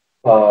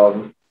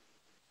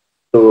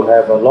to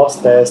have a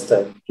loss test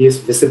and gives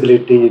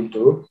visibility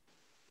into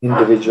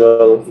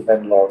individual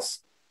event loss.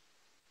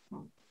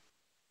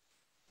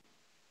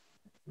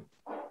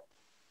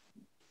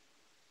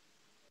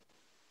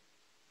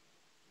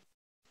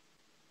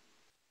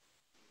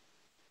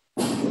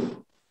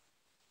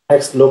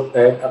 Next, look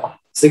at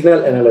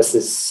signal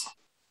analysis.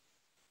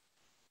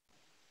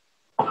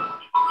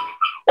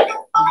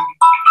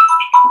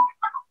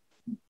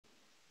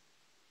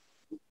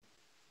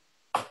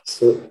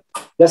 So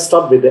let's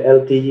start with the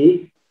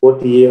LTE,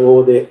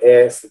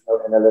 OTDR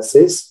signal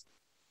analysis.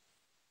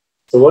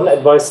 So One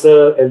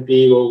Advisor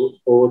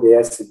LTE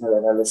OTDR signal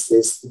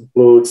analysis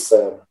includes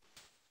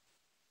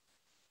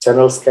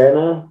channel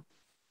scanner,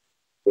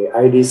 the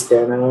ID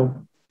scanner,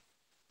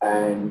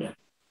 and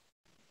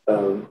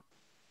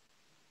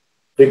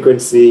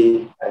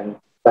frequency and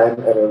time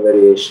error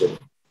variation.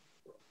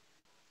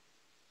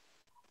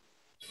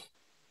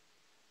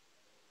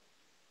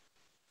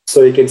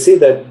 So you can see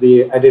that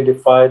we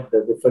identified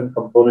the different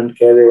component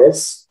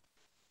carriers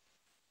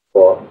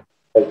for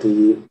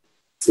LTE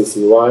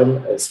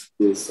CC1, as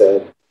we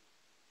said,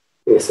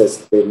 it has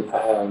been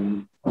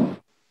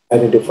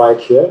identified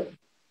here.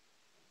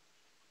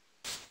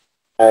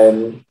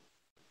 And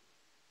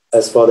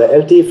as for the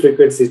LTE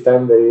frequency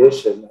time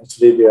variation,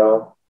 actually we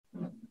are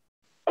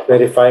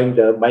verifying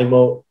the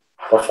MIMO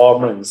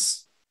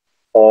performance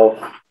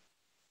of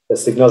the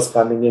signals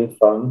coming in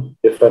from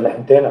different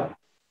antenna.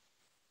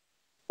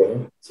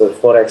 Okay, so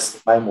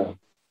 4x MIMO.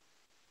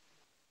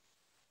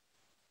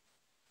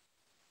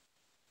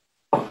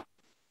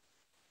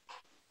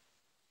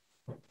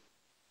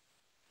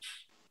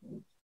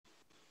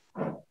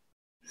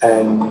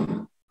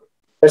 And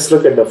let's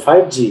look at the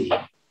 5G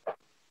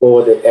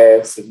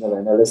over-the-air signal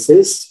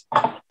analysis.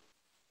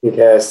 It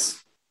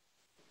has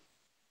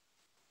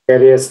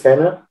carrier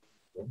scanner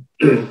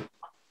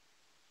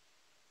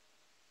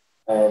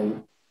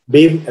and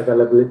beam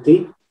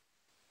availability,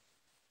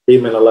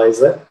 beam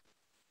analyzer,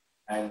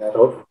 and a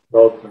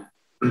roadmap.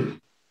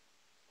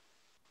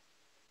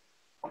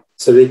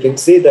 So we can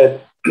see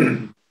that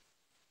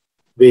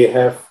we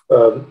have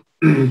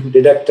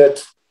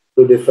detected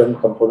two different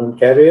component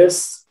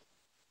carriers,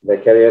 the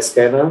carrier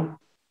scanner,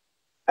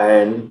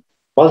 and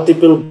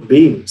multiple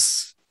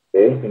beams.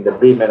 Okay, in the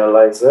beam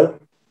analyzer,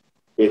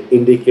 it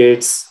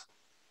indicates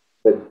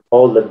that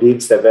all the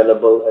beams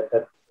available at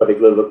that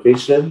particular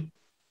location.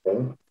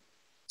 Okay.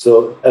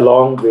 So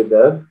along with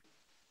the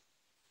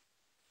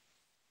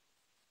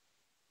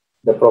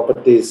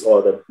properties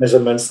or the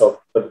measurements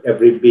of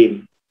every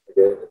beam,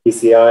 the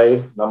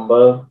PCI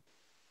number,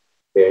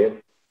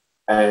 okay,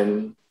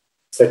 and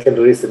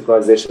secondary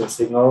synchronization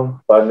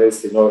signal, primary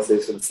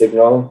synchronization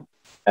signal,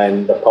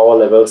 and the power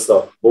levels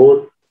of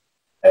both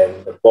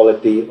and the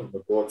quality of the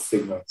both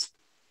signals,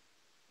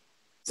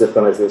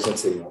 synchronization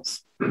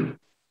signals.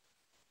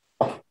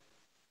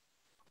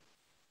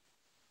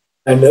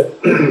 And the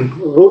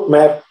route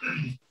map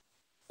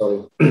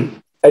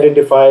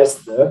identifies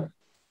the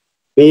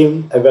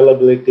beam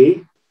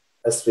availability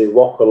as we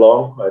walk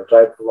along or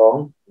drive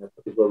along in a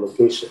particular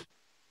location.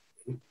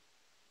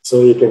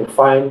 So you can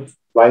find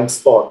blind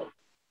spot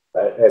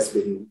that has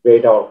been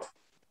grayed out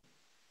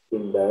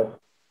in the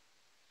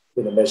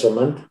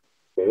measurement.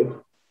 Okay,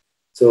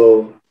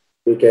 so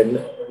we can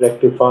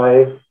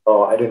rectify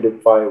or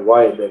identify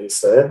why there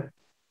is the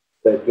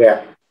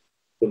gap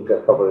in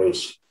the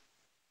coverage.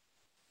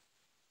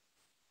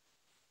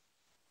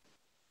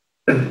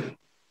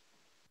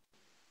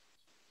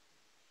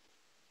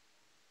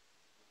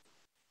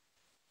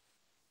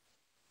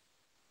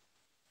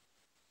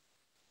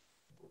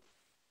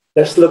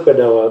 Let's look at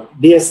our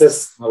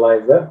DSS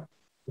analyzer.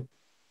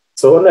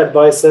 So One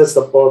Advisor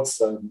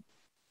supports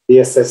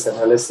DSS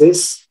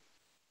analysis.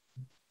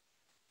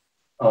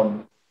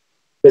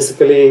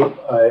 Basically,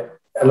 the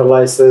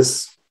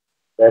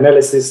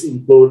analysis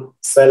include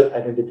cell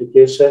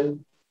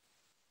identification,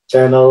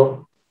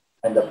 channel,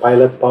 and the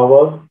pilot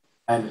power,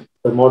 and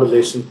the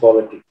modulation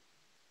quality.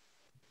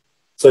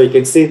 So you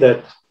can see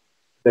that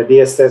the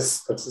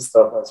DSS consists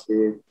of, as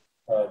we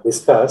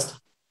discussed,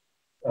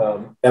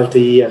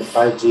 LTE and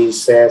 5G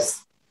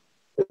shares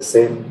the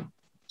same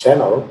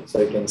channel.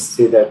 So you can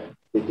see that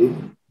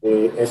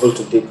we're able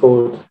to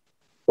decode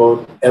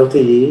both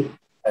LTE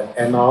and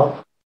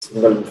NR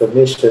signal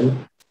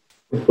information,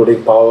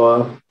 including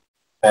power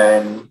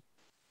and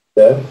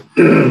the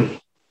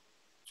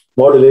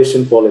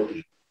modulation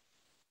quality.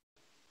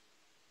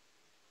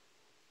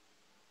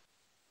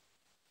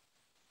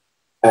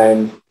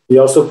 And we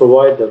also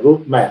provide the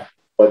route map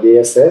for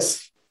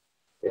DSS,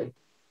 okay,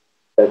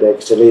 that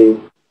actually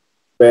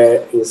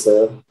where is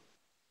the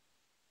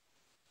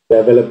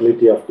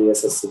availability of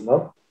DSS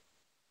signal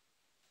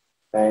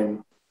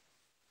and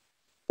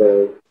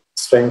the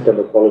strength and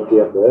the quality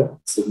of the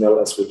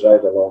signal as we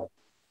drive along.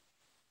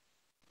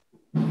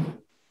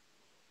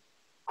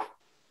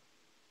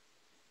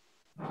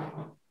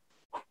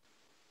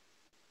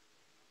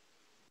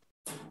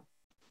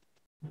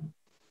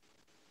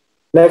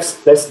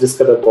 Next, let's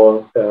discuss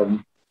about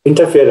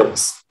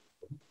interference.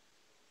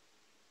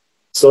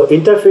 So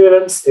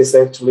interference is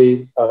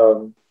actually,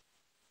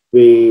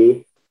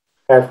 we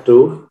have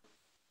to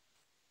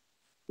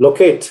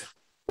locate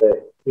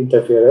the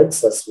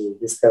interference as we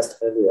discussed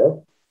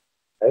earlier,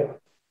 right?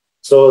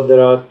 So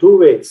there are two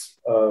ways.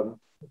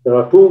 There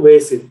are two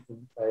ways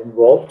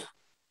involved,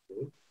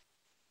 okay,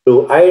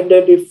 to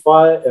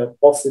identify a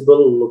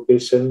possible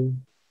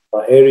location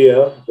or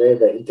area where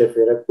the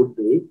interferer could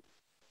be.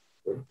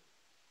 Okay.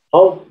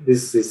 How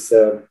this is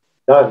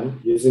done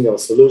using our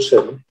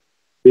solution,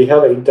 we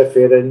have an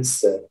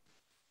interference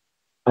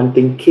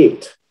hunting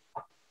kit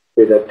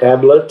with a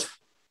tablet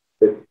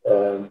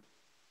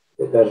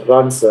that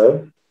runs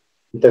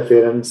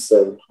interference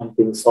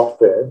hunting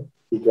software,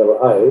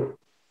 EAGLE-I,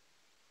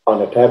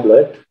 on a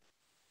tablet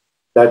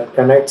that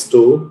connects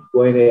to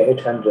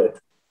ONA800,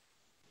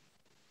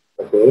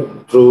 okay,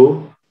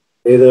 through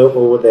either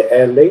over the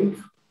air link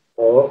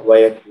or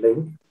via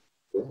link.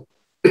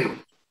 Okay.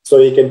 So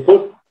you can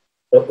put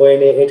the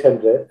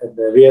ONA800 at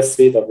the rear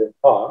seat of the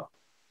car,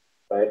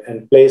 right,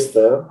 and place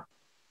the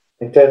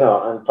antenna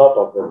on top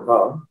of the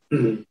car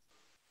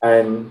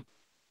and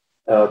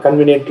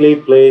conveniently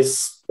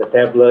place the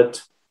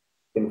tablet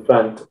in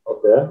front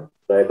of the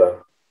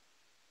driver,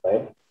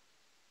 right?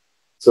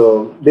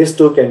 So these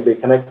two can be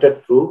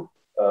connected through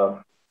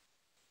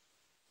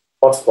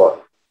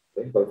hotspot,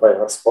 okay, Wi-Fi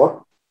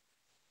hotspot.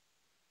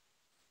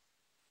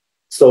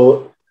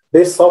 So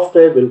this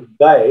software will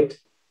guide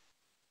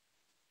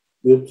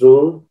you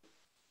through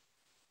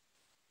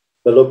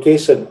the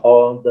location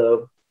or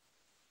the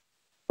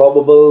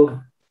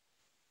probable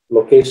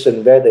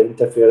location where the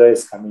interferer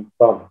is coming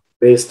from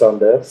based on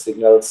the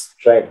signal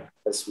strength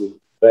as we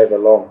drive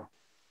along.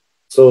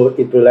 So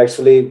it will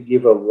actually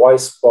give a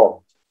voice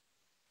prompt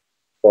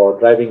for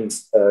driving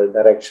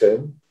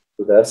direction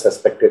to the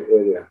suspected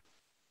area.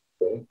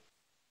 Okay.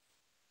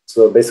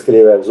 So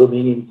basically, we are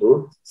zooming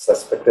into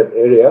suspected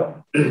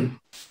area.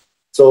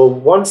 So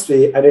once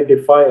we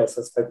identify a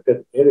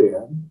suspected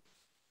area,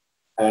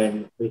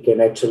 and we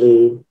can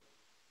actually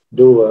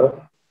do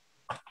a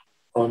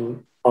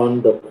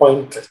on the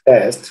point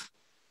test,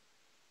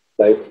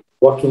 like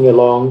walking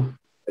along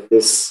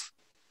this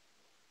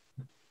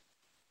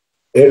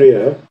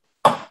area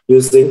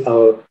using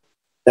our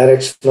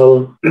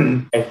directional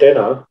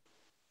antenna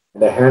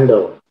and a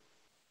handle.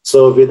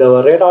 So with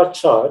our radar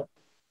chart,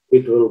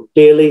 it will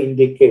clearly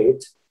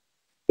indicate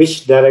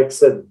which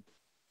direction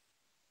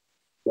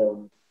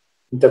the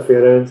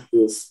interference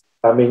is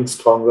coming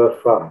stronger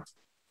from.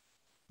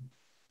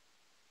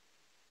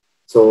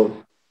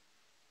 So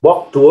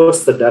walk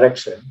towards the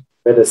direction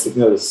where the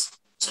signal is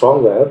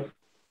stronger,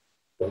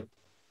 okay,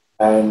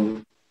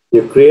 and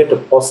you create a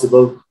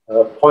possible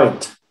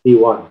point,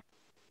 P1.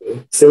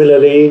 Okay.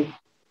 Similarly,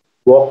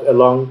 walk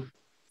along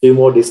few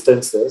more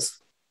distances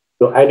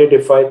to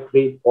identify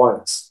 3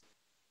 points,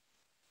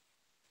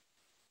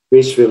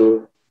 which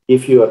will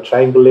give you a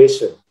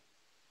triangulation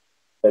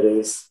that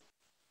is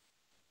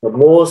the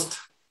most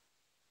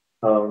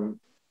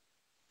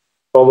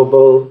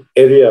probable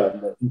area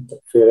the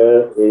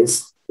interferer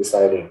is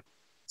residing.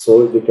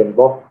 So we can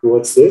walk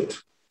towards it,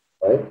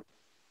 right,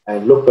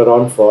 and look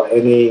around for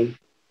any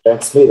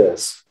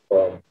transmitters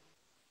or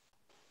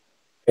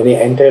any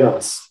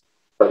antennas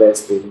that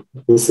has been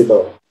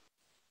visible,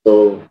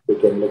 so we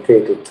can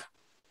locate it.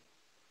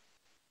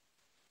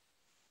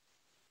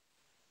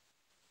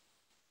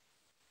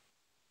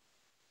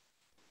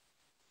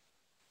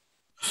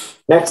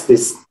 Next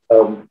is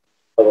our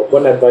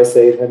One Advisor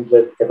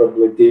 800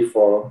 capability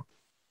for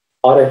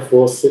RF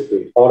over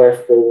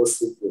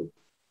CP.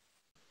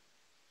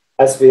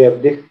 As we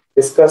have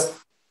discussed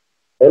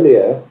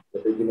earlier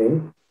at the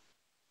beginning,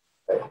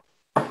 right?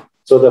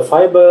 So the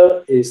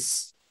fiber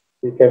is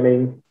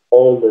becoming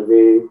all the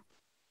way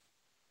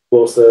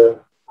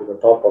closer to the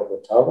top of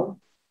the tower,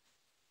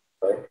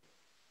 right?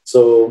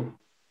 So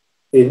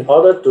in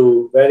order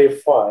to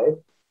verify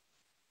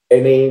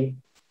any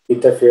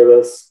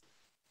interference,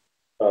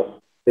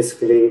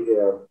 basically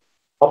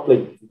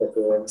coupling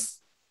interference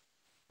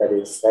that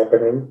is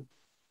happening,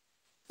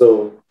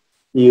 so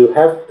you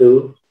have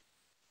to,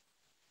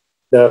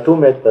 there are two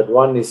methods.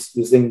 One is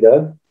using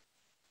the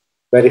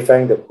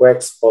verifying the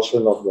coax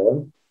portion of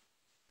the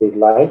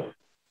line,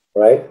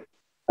 right?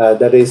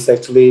 That is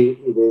actually,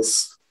 it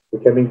is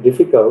becoming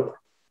difficult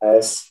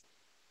as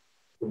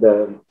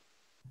the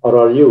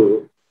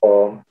RRU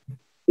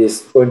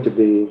is going to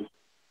be,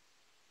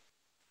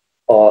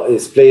 or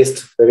is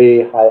placed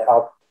very high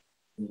up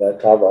in the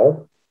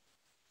tower.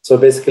 So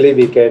basically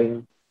we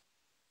can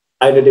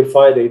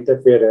identify the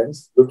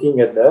interference looking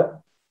at the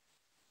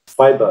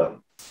fiber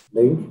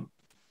link,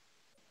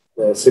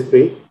 the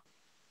CP,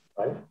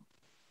 right?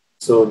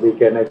 So we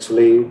can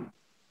actually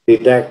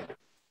detect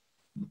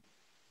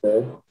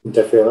the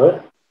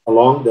interferer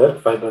along the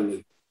fiber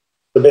link.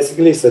 So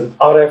basically it's an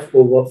RF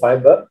over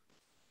fiber.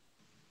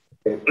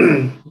 Okay.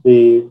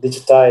 We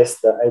digitize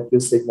the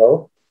IQ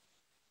signal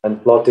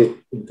and plot it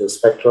into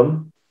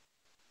spectrum.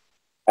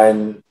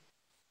 And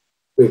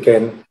we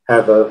can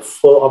have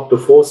up to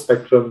 4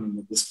 spectrum in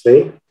the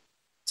display.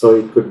 So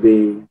it could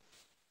be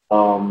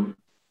one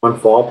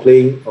for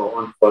uplink or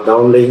one for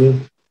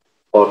downlink,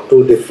 or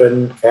 2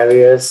 different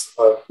carriers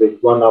with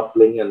 1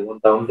 uplink and 1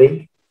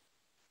 downlink.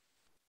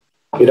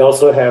 It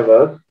also have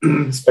a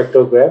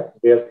spectrogram,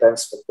 real-time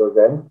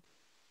spectrogram,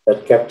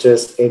 that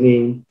captures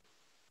any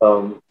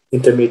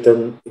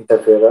intermittent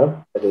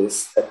interferer that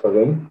is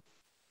occurring.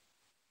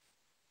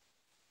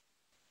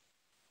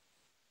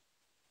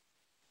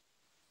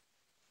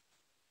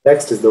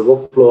 Next is the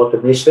workflow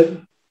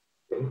automation.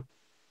 Okay.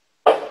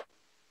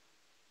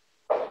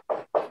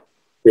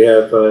 We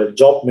have a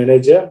job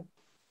manager.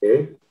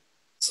 Okay.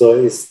 So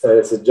it's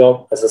a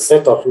job as a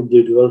set of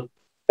individual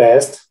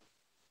tests.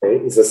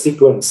 Okay. It's a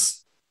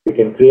sequence. We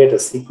can create a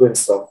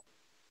sequence of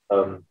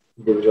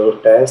individual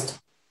tests.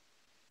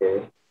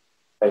 Okay.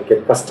 And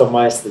can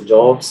customize the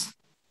jobs.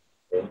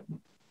 Okay.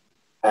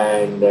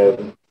 And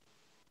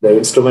the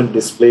instrument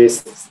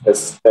displays a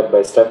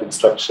step-by-step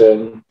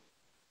instruction,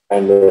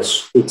 and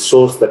it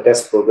shows the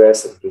test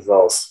progress and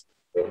results.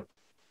 Okay.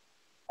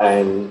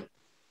 And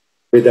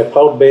with a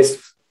cloud-based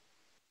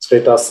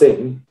Strata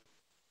Sync,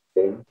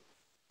 okay,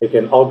 you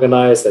can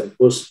organize and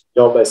push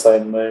job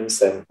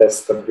assignments and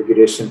test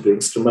configuration to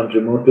instrument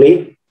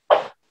remotely,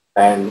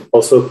 and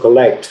also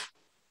collect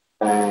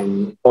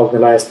and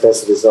organize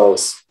test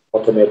results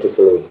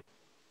automatically.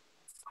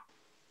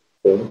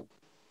 Okay.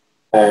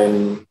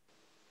 And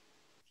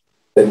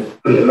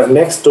the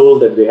next tool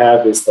that we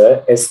have is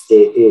the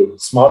SAA,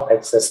 Smart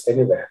Access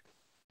Anywhere.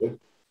 Okay.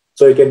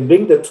 So you can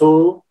bring the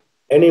tool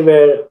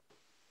anywhere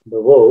in the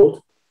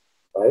world,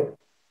 right?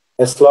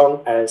 As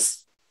long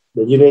as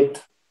the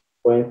unit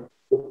One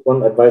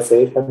Advisor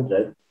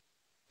 800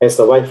 has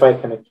the Wi-Fi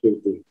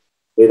connectivity,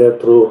 either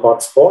through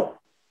hotspot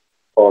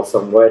or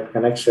some wired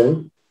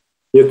connection.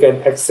 You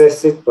can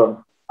access it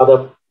from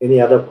any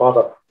other part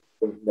of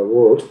the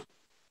world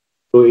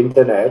through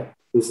internet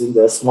using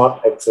the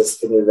Smart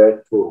Access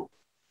Anywhere tool.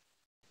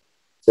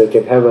 So you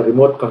can have a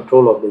remote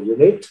control of the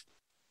unit,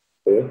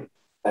 okay?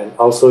 And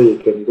also you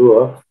can do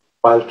a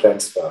file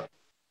transfer.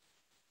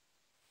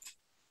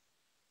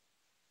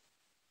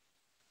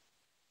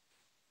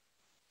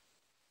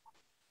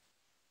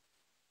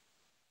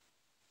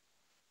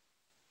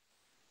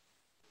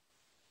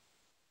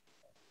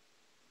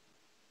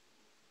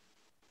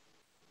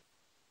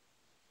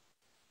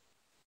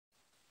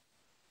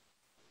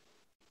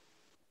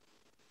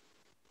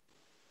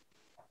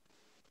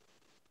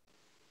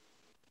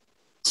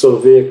 So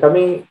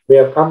we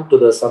have come to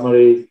the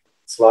summary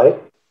slide.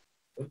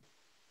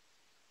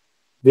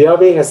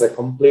 VIAVI has a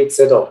complete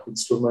set of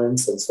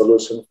instruments and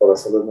solutions for a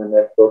cellular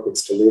network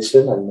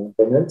installation and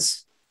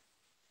maintenance.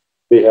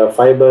 We have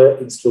fiber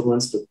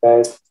instruments to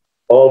test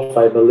all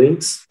fiber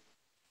links,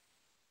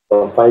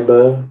 from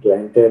fiber to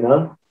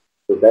antenna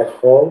to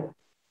backhaul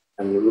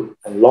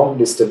and long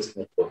distance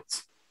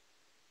networks.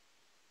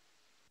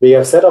 We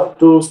have set of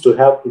tools to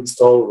help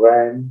install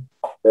RAN,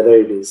 whether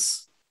it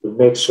is to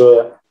make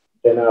sure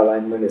antenna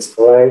alignment is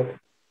correct,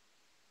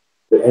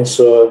 to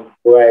ensure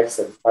coax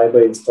and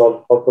fiber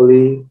installed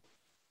properly,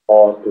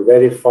 or to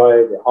verify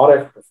the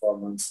RF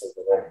performance of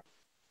the RAN.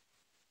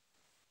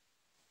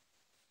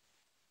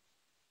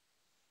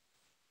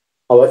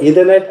 Our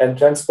Ethernet and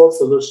transport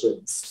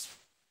solutions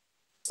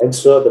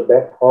ensure the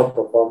backhaul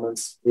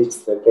performance meets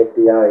the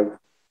KPI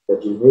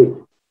that you need,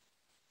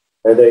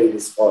 whether it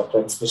is for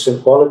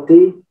transmission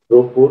quality,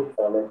 throughput,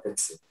 or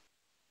latency.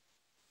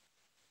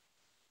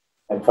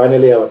 And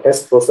finally, our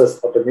test process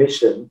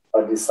automation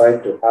are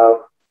designed to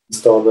help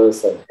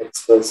installers and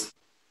experts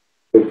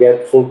to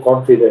get full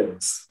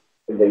confidence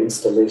in the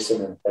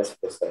installation and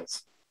test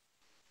process.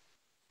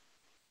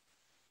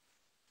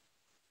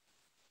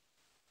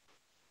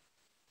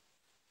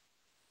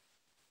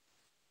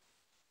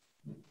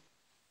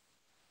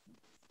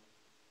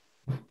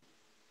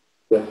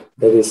 Yeah,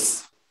 that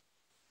is.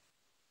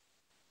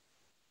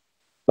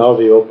 Now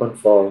we open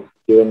for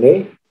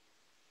Q&A.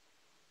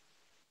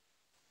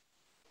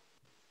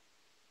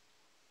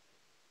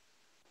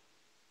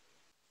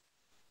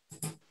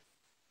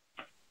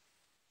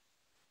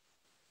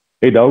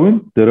 Hey,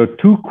 Darwin, there are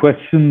 2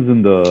 questions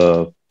in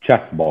the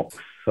chat box.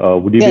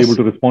 Would you be able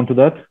to respond to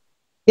that?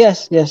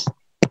 Yes.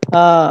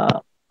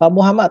 Pak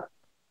Muhammad,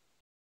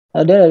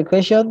 there are a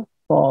question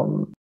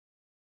from...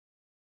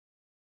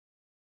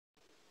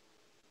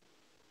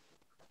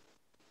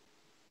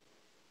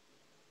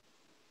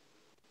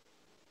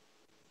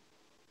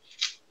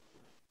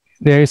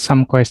 There is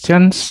some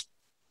questions.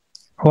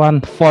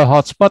 One, for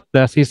hotspot,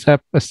 does it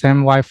have the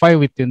same Wi-Fi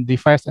within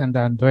device and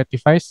the Android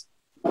device?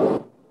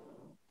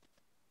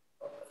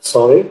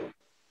 Sorry?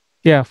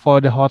 Yeah, for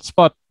the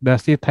hotspot,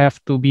 does it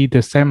have to be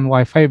the same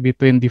Wi-Fi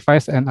between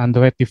device and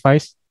Android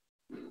device?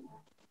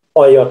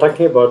 Oh, you're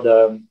talking about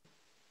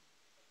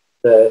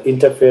the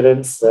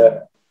interference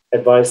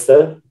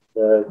advisor,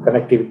 the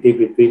connectivity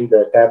between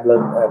the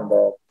tablet and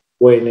the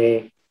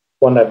ONA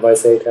One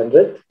Advisor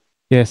 800?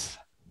 Yes.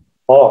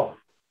 Oh,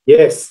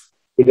 yes,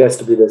 it has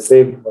to be the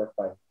same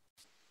Wi-Fi.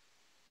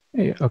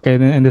 Okay,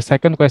 and the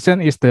second question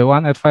is the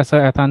One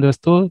Advisor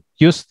 800 tool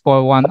used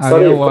for one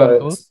area, one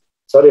tool?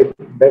 Sorry,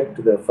 back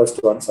to the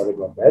first one, sorry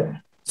about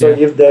that. So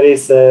if there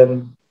is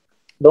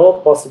no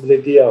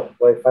possibility of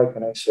Wi-Fi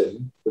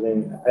connection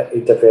between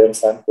interference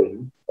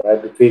sampling, right,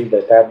 between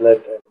the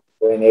tablet and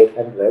ONA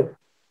 800,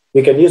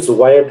 we can use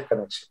wired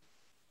connection.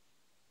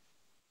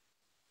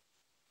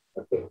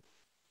 Okay.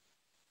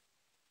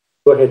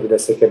 Go ahead with the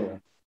second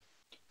one.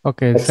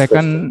 Okay, Next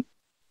second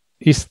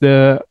is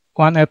the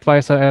One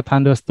Advisor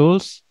 800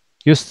 tools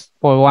used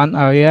for one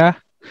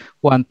area,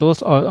 one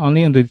tools, or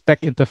only to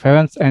detect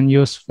interference and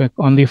use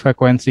only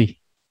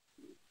frequency?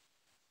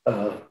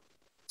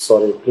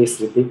 Sorry, please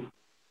repeat.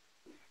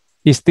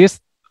 Is this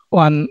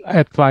One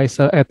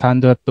Advisor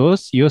 800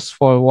 tools used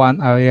for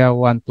one area,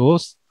 one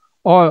tools,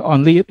 or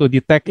only to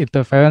detect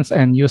interference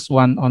and use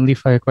one only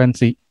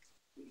frequency?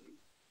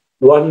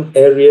 One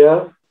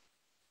area,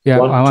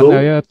 one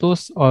area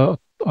tools, or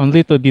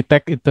only to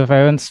detect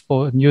interference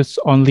for use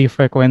only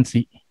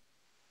frequency?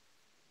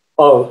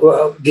 Oh,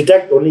 well,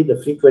 detect only the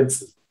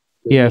frequency.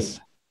 Yes.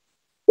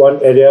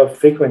 One area of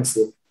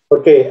frequency.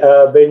 Okay,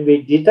 when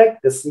we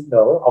detect the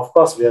signal, of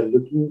course, we are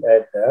looking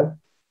at,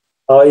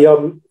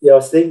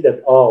 you're saying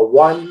that,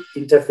 one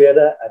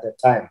interferer at a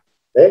time,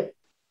 right?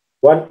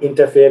 One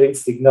interfering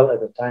signal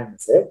at a time,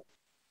 is it?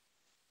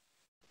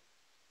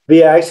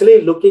 We are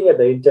actually looking at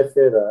the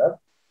interferer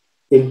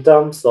in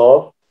terms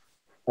of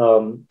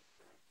the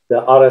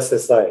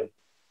RSSI,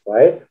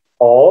 right?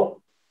 Or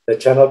the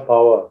channel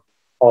power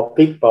or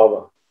peak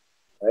power,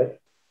 right?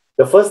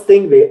 The first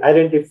thing we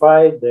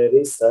identify, there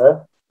is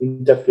a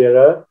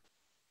interferer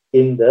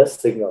in the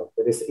signal.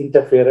 There is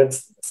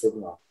interference in the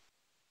signal,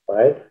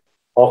 right?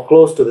 Or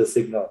close to the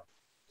signal.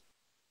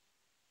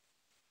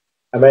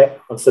 Am I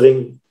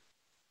answering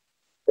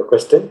the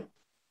question?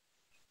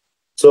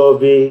 So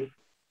we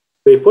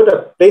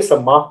place a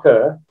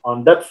marker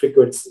on that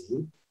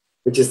frequency,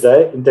 which is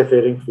the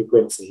interfering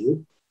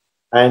frequency,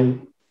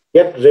 and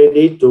get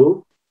ready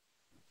to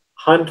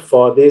hunt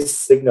for this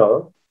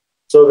signal.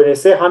 So when I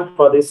say hunt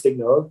for this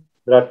signal,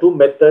 there are two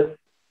methods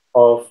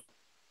of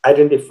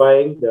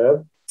identifying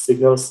the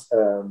signal's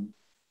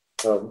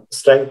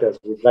strength as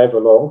we drive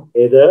along.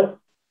 Either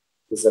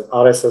it's an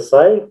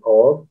RSSI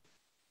or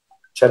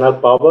channel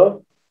power,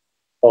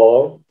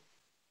 or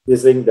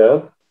using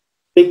the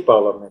peak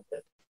power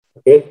method.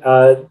 Okay,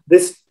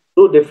 these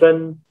two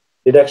different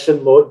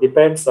detection mode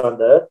depends on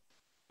the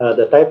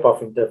type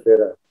of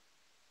interferer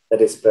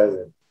that is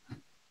present.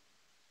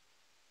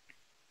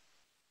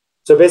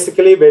 So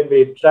basically, when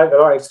we track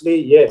around,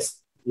 actually,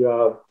 yes, you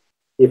are.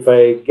 If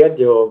I get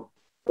your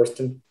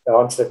question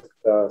answer,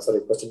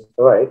 question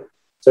right.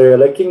 So you're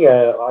looking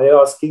at, are you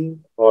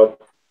asking, or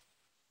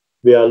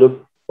we are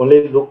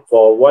only look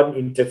for one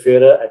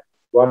interferer at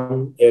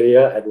one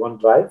area at one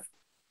drive?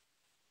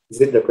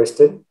 Is it the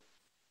question?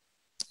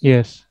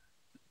 Yes.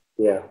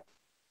 Yeah.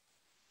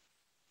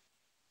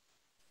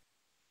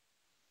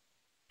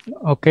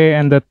 Okay,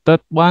 and the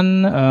third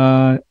one,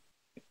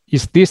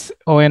 is this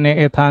ONA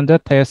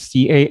 800 has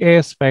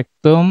CAA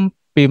spectrum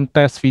PIM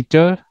test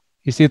feature?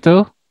 Is it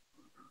true?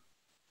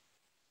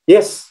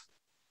 Yes.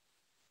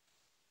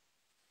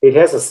 It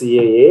has a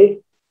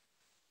CAA.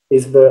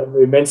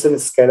 We mentioned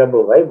it's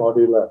scalable, right?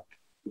 Modular.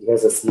 It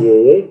has a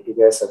CAA. It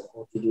has an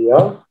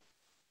OTDR,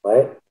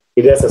 right?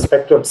 It has a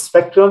spectrum.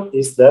 Spectrum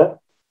is the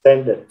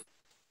standard.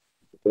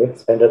 Okay,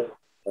 standard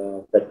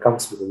that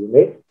comes with the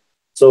unit.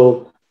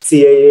 So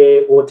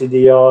CAA,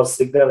 OTDR,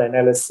 signal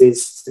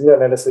analysis. Signal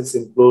analysis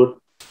include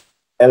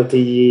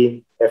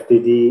LTE,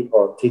 FDD,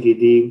 or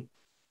TDD,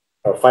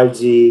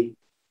 5G,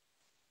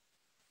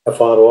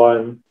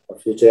 FR1,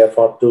 future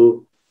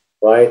FR2,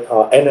 right?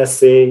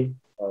 NSA,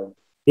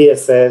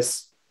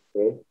 DSS.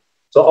 Okay,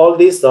 so all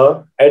these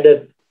are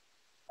added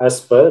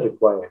as per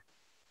required.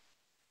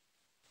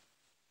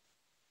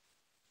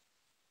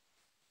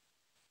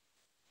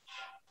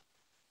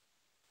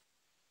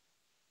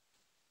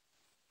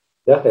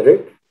 Yeah,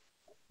 Eric?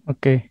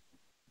 Okay.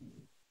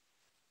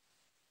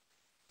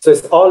 So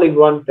it's all in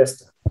one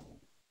tester.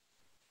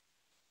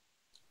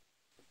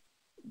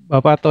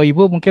 Bapak atau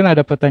Ibu mungkin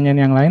ada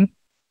pertanyaan yang lain?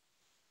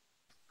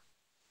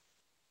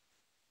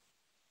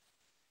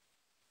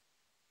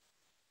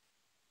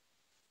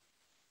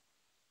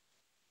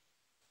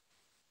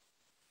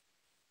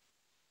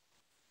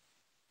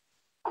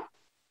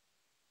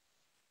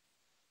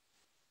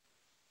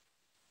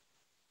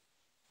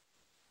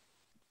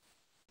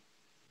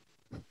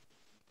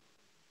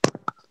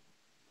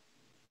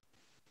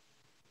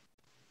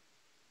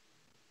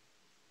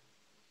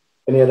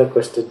 Any other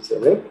questions,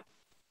 Eric?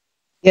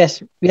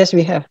 Yes,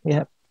 we have.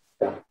 Yeah.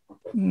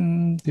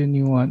 The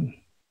new one.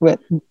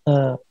 Wait,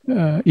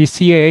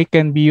 ECAA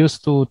can be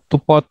used to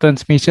two-port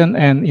transmission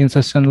and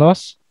insertion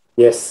loss?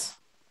 Yes,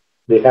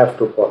 we have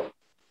two-port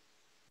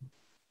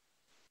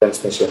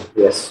transmission.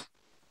 Yes.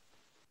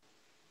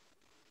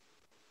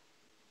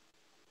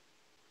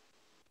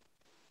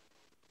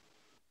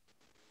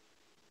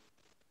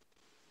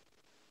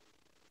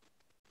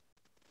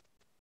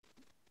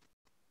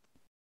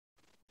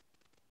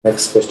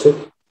 Next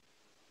question.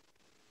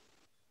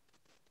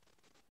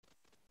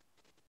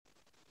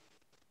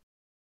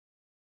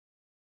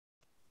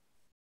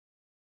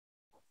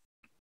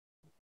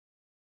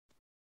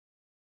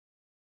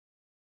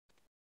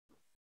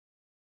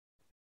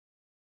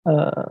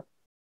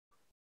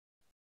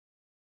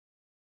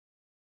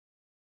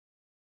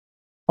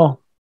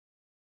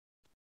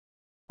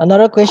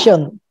 Another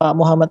question, Pak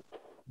Muhammad.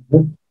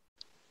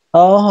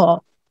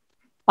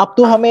 Up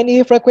to how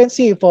many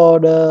frequency for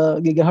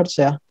the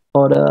gigahertz, yeah?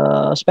 For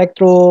the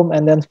spectrum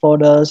and then for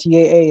the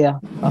CAA,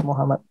 yeah, Pak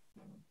Muhammad.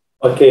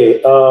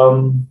 Okay,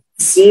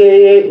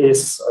 CAA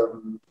is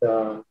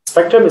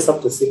spectrum is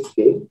up to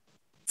 6K.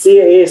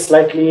 CAA is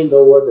slightly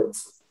lower than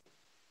 6K.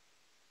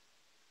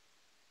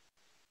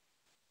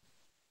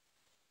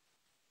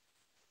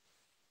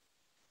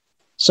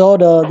 So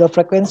the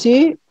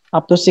frequency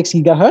up to 6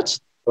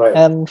 gigahertz, right?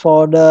 And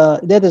for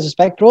that is a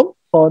spectrum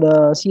for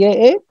the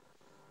CAA.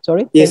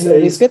 Sorry, yes,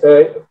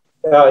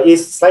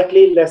 it's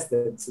slightly less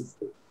than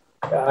 6K.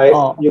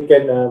 You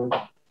can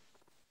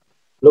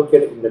look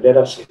at it in the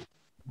data sheet.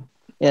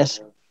 Yes.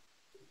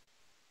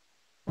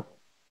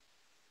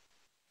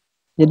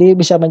 Jadi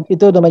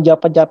itu udah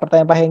menjawab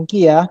pertanyaan Pak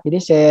Hengki ya.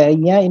 Jadi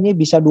CAA-nya ini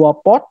bisa 2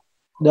 port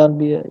dan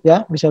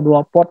ya bisa 2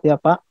 port ya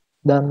Pak,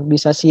 dan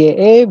bisa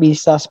CAA,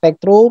 bisa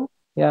spektrum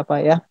ya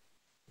Pak ya.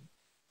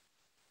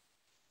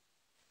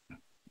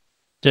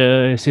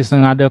 This is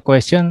another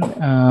question.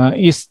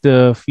 Is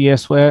the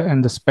VSWare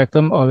and the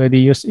spectrum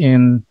already used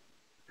in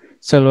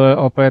cellular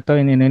operator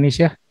in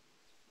Indonesia?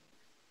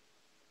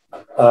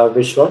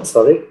 Which one?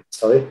 Sorry.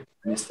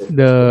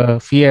 the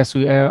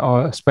VSWR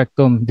or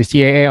Spectrum, the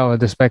CAA or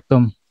the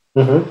Spectrum,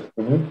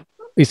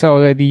 is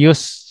already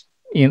used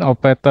in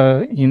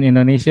operator in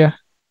Indonesia?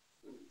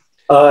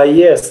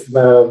 Yes,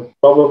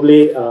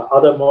 probably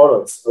other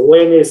models.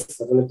 ONA is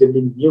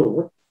relatively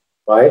new,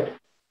 right?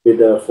 With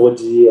the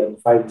 4G and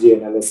 5G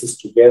analysis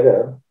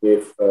together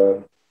with,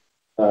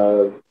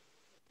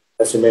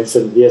 as you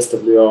mentioned,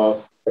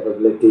 VSWR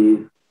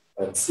capability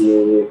and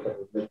CAA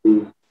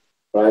capability,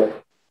 right?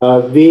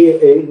 We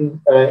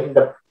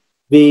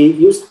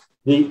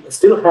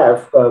still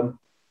have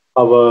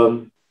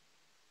our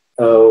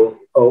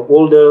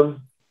older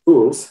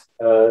tools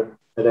that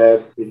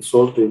have been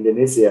sold to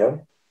Indonesia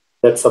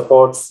that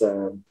supports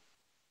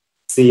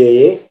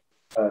CAA,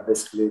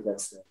 basically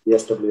that's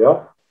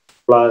VSWR,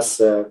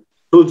 plus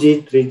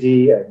 2G,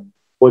 3G, and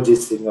 4G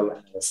signal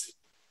analysis.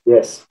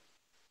 Yes.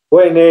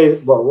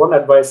 ONA, One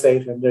Advisor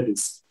 800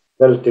 is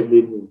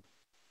relatively new.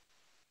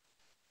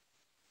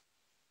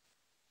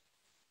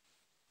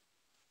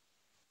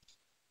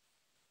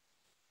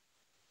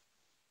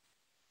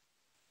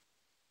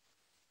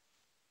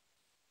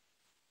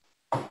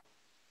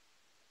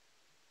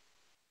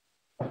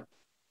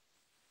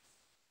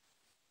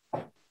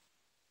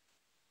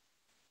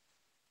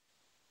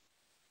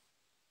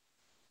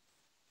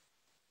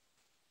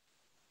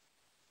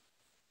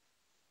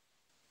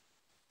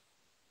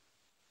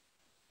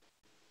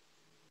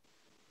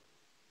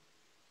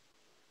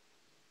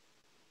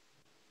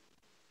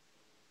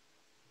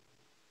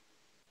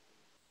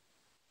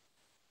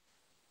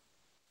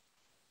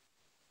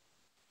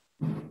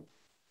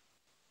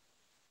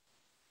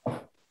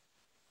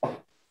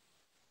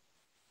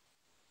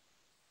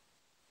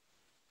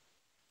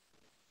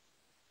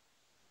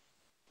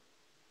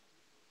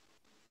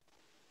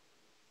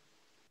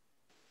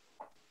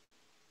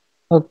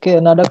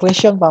 Okay, another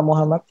question, Pak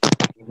Muhammad.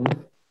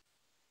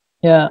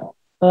 Yeah.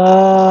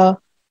 The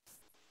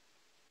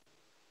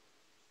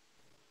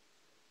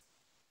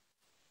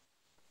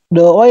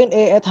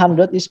ONA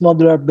 800 is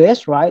modular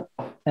based, right?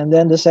 And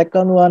then the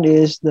second one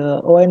is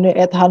the ONA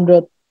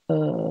 800.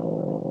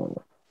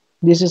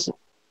 This is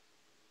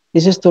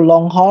to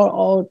long haul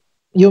or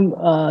you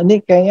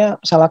ini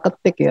kayaknya salah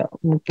ketik ya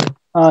mungkin.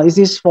 Is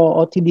this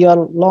for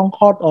OTDR long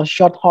haul or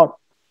short haul?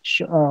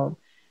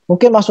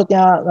 Mungkin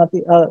maksudnya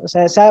nanti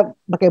saya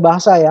pakai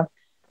bahasa ya.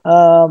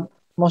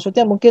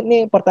 Maksudnya mungkin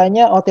nih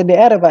pertanyaan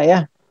OTDR ya Pak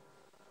ya.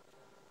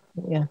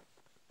 Ya.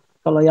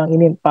 Kalau yang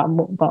ini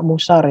Pak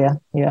Musar ya.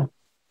 Ya.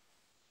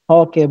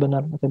 Oke,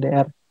 benar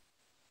OTDR.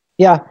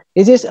 Yeah,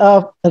 it is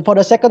for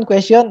the second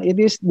question. It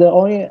is the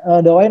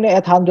ONA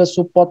 800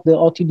 support the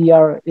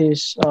OTDR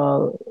is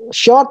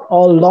short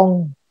or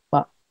long,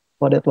 Pak,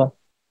 for that one.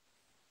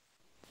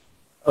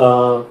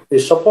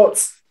 It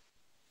supports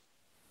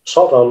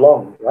short or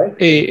long, right?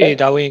 Hey,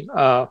 Darwin,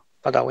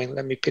 Darwin,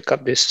 let me pick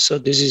up this. So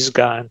this is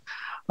Gan.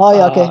 Oh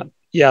yeah, okay.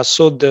 Yeah,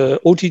 so the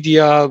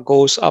OTDR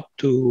goes up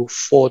to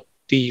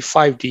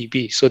 45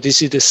 dB. So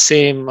this is the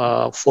same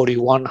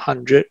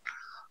 4100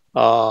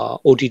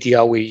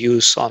 OTDR we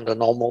use on the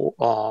normal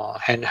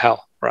handheld,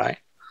 right?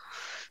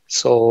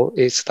 So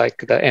it's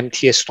like the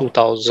MTS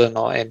 2000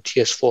 or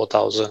MTS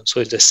 4000.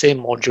 So it's the same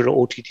modular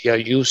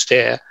OTDR used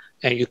there.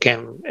 And you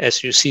can,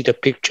 as you see the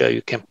picture,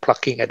 you can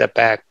plug in at the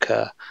back.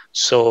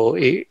 So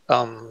it,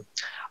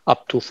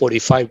 up to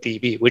 45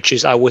 dB, which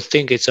is, I would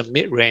think it's a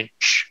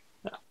mid-range.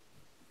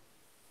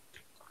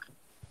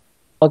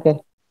 Okay,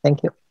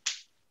 thank you.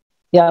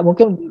 Ya,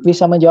 mungkin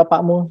bisa menjawab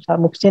Pak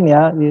Muksin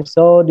ya.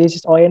 So this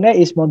is ONA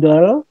is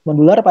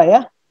modular Pak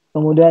ya.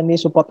 Kemudian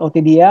ini support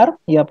OTDR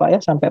ya Pak ya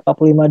sampai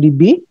 45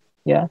 dB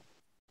ya.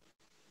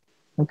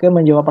 Mungkin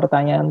menjawab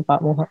pertanyaan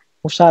Pak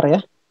Musar ya.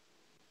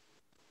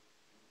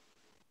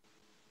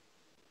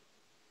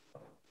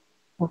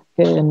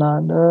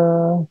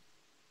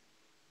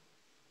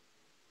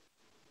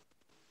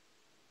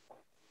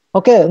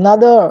 Okay,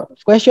 another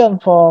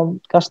question from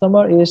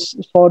customer is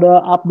for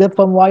the update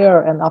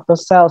firmware and after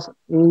sales.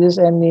 Is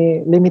there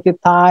any limited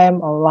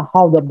time or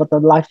how the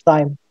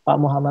lifetime,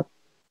 Pak Muhammad?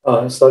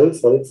 Sorry.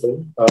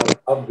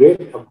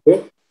 Upgrade.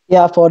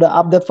 Yeah, for the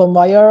update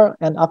firmware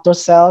and after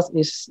sales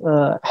is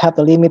have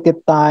a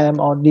limited time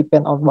or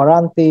depend on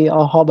warranty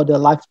or how about the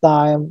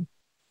lifetime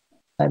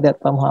like that,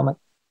 Pak Muhammad?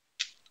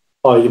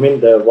 Oh, you mean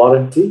the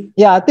warranty?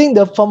 Yeah, I think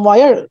the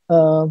firmware.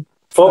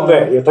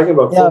 Firmware. You're talking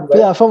about firmware.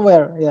 Yeah,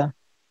 firmware. Yeah.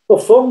 So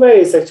firmware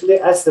is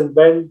actually as and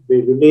when we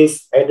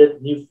release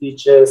added new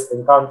features,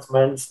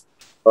 enhancements,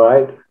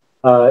 right?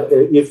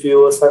 If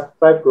you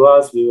subscribe to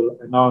us, we will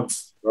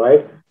announce,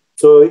 right?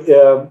 So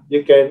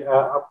you can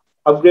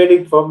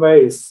upgrading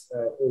firmware is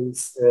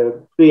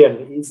free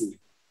and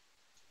easy.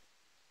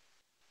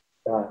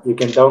 You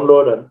can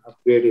download and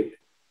upgrade it.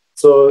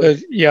 So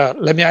yeah,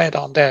 let me add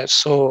on that.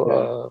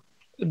 So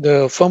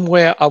the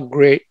firmware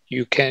upgrade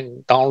you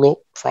can download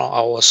from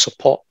our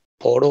support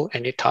portal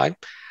anytime.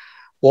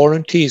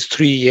 Warranty is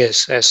 3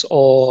 years as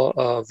all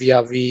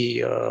VIAVI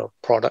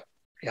product.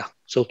 Yeah,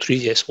 so 3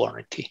 years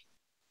warranty.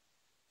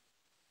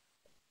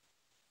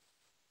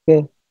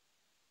 Okay.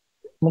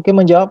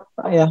 Mungkin menjawab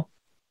ya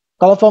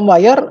Kalau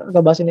firmware, ke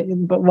bahas ini,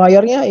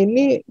 firmware-nya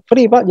ini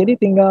free Pak, jadi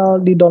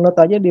tinggal di download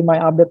aja di My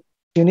Update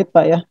Unit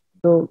Pak ya,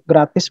 itu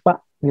gratis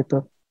Pak,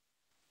 gitu.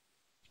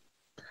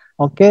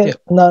 Okay,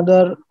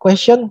 another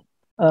question.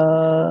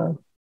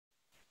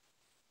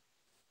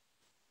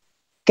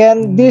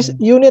 Can this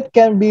unit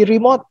can be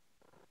remote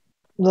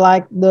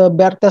like the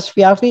Bertes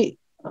VIAVI?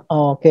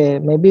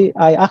 Okay, maybe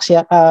I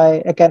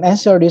can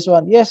answer this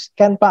one. Yes,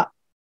 can Pak.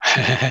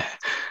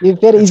 It's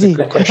very easy.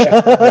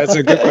 That's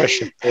a good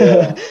question.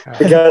 Yeah.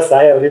 Because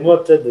I have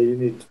remoted the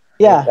unit.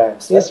 Yeah,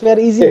 times, it's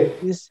very easy.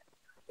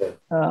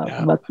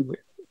 But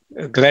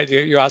glad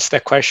you asked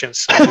that question.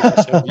 So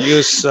because we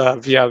use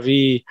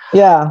VIAVI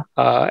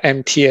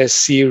MTS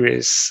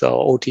series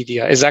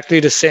OTDR, exactly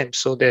the same.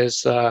 So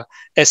there's a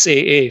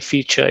SAA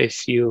feature,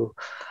 if you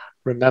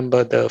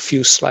remember the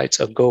few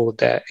slides ago,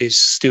 that is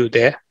still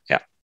there.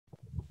 Yeah.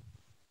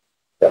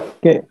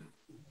 Okay.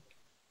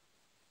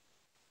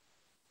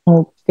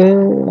 Okay.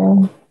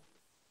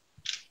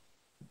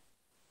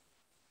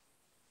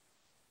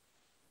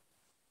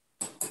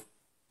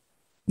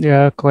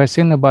 Yeah,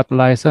 question about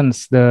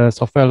license, the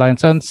software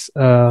license,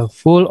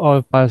 full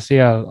or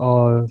partial,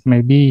 or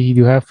maybe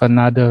you have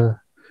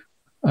another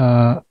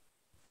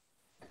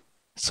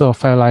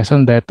software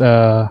license that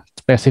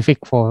specific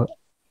for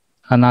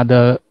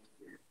another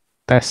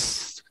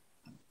test.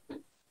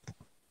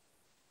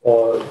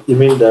 Or you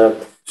mean the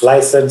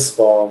license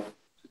for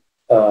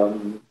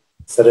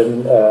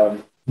certain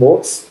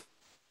modes?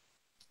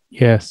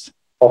 Yes.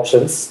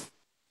 Options?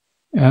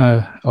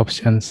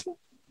 Options.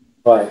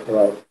 Right.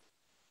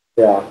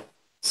 Yeah.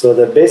 So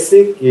the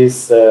basic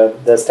is,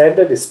 the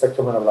standard is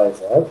spectrum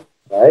analyzer,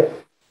 right?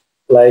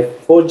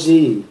 Like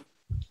 4G,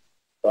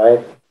 right?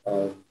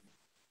 You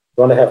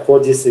want to have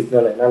 4G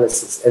signal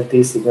analysis,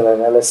 LTE signal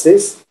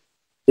analysis.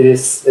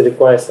 It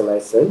requires a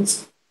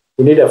license.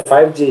 You need a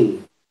 5G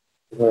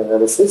signal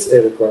analysis.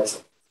 It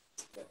requires.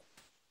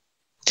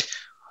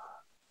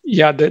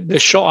 Yeah, the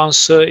short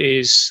answer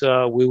is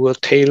we will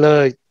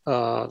tailor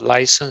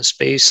license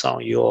based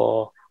on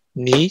your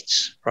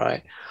needs,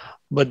 right?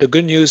 But the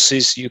good news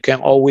is you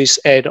can always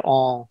add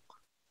on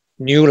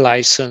new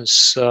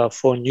license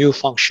for new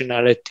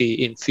functionality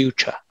in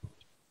future.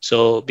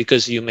 So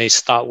because you may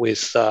start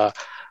with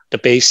the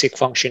basic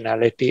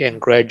functionality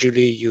and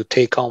gradually you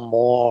take on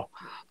more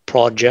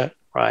project,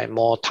 right?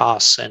 More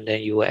tasks, and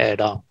then you add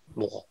on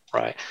more,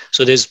 right?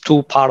 So there's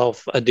two part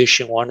of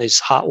addition. One is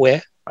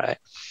hardware, right?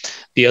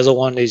 The other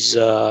one is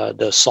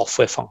the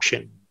software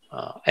function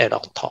add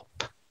on top.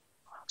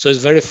 So it's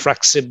very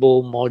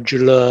flexible,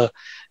 modular,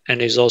 and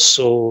is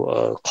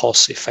also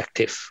cost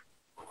effective.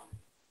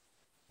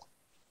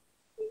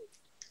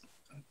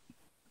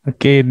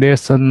 Okay,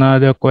 there's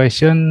another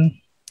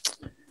question.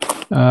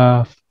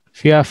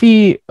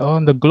 VIAVI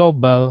on the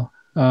global,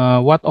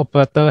 what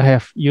operator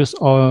have used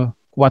or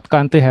what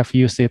country have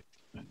used it?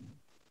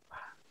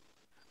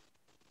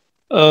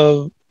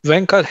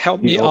 Venkat,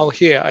 help me out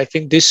here. I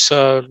think this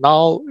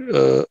now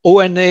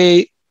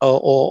ONA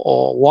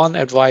or One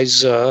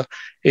Advisor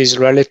is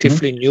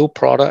relatively new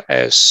product,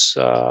 as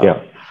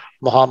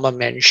Muhammad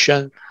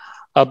mentioned.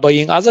 But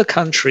in other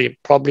countries,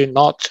 probably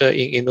not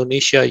in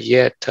Indonesia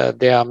yet,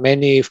 there are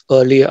many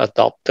early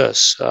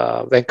adopters.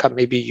 Venkat,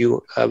 maybe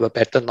you have a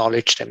better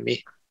knowledge than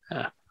me.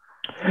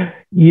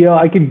 Yeah,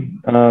 I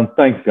can.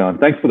 Thanks, John.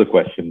 Thanks for the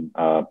question,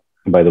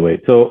 by the way.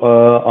 So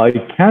I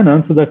can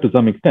answer that to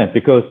some extent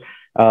because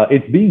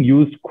it's being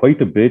used quite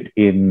a bit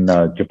in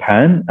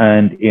Japan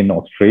and in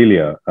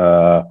Australia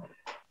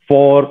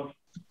for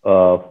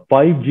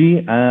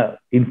 5G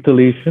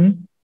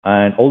installation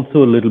and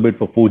also a little bit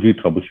for 4G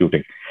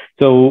troubleshooting.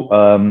 So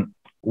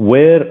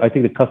where I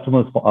think the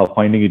customers are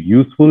finding it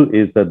useful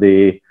is that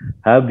they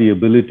have the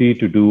ability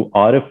to do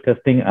RF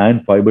testing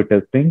and fiber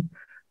testing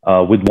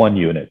with one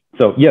unit.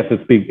 So yes,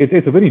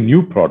 it's a very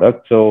new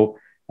product. So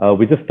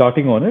we're just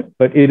starting on it,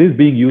 but it is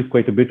being used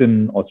quite a bit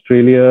in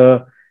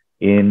Australia,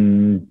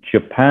 in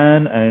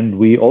Japan, and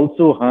we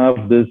also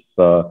have this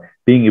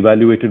being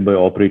evaluated by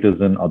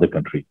operators in other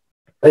countries.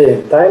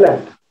 In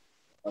Thailand,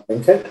 I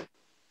think it.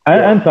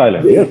 And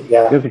Thailand,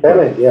 yes.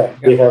 Thailand, yeah.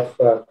 We have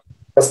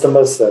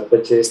customers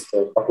purchased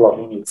a couple of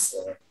units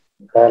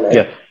in Thailand.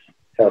 Yes.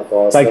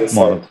 Thanks,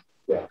 Mohammed.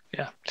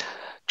 Yeah.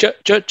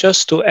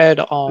 Just to add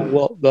on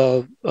what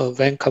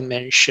Venkat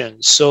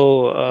mentioned,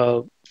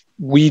 so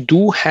we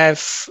do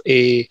have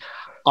a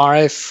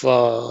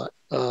RF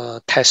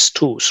test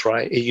tools,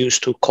 right? It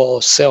used to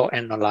call cell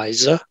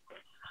analyzer,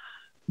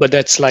 but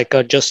that's like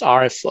just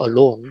RF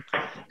alone.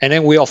 And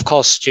then we, of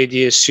course,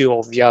 JDSU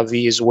or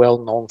VIAVI is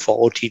well known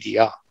for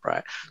OTDR,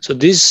 right? So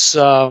this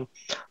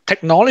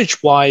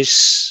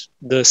technology-wise,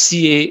 the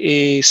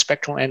CAA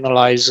spectrum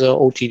analyzer,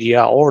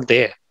 OTDR, all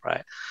there,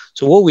 right?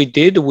 So what we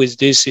did with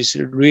this is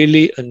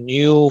really a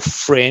new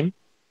frame,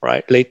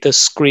 right?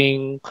 Latest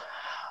screen,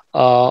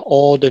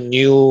 all the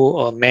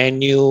new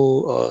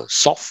menu,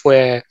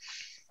 software,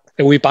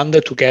 and we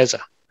bundle together,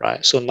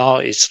 right? So now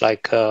it's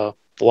like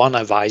one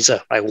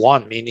advisor, right?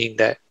 One meaning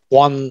that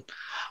one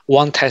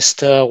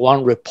tester,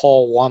 one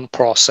report, one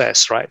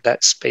process, right?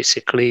 That's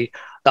basically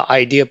the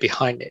idea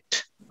behind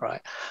it,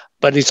 right?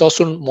 But it's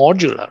also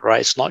modular,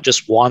 right? It's not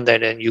just one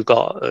that then you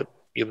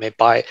may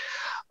buy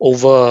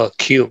over a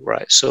cube,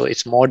 right? So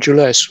it's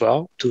modular as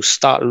well, to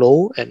start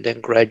low and then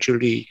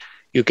gradually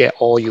you get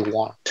all you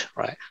want,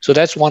 right? So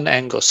that's one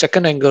angle.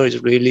 Second angle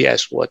is really,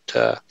 as what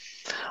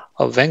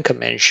Venka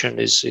mentioned,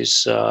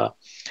 is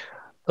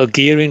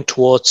gearing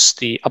towards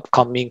the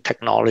upcoming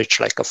technology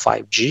like a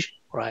 5G,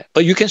 right?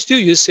 But you can still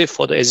use it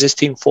for the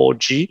existing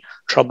 4G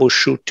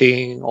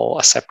troubleshooting or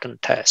acceptance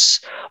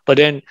tests. But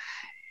then,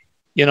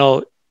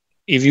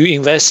 if you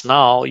invest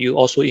now, you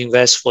also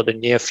invest for the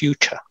near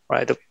future,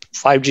 right? The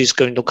 5G is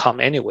going to come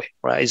anyway,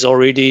 right? It's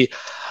already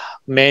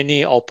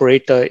many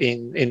operator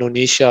in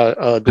Indonesia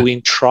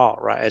doing trial,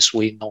 right? As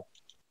we know.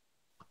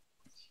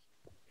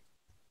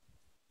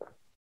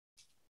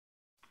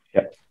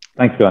 Yeah,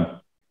 thanks,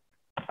 John.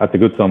 That's a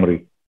good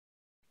summary.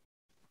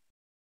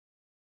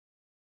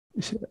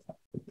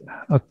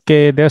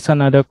 Okay, there's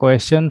another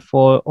question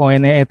for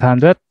ONA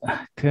 800.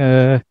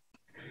 Can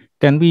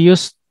we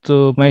use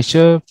to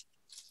measure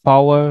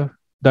power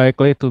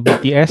directly to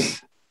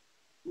BTS?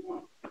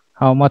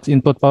 How much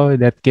input power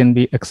that can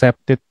be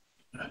accepted?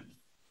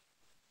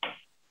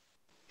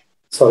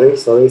 Sorry.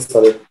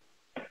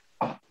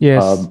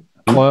 Yes,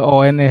 for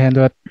ONA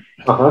 800.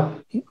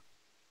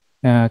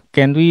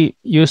 Can we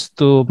use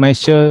to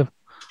measure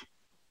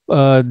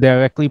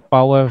directly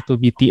power to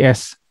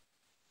BTS?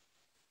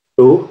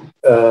 To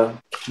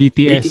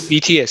BTS.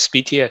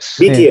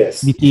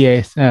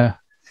 BTS.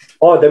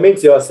 Oh, that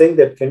means you are saying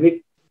that can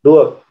we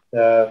do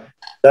a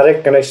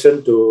direct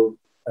connection to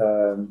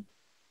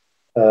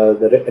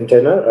the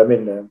antenna? I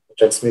mean,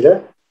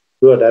 transmitter.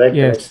 Do a direct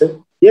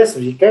connection. Yes,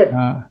 we can.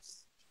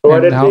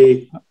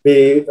 Provided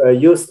we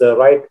use the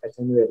right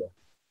attenuator.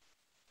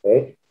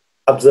 Okay,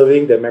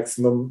 observing the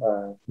maximum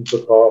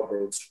input power of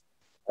the instrument.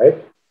 Right.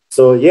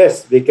 So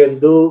yes, we can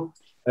do.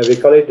 We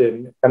call it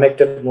in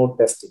connected mode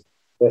testing.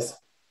 Yes,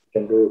 we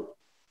can do.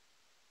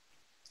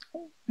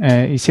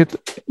 Is it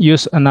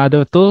use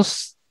another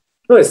tools?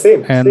 No, it's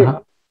same. Same.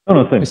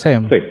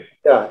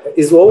 Yeah,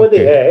 it's over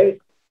the air,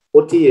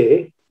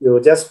 OTA. You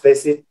just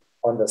place it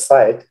on the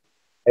side,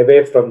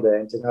 away from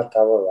the antenna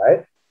tower,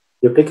 right?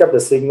 You pick up the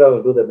signal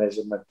and do the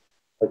measurement.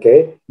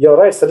 Okay, you're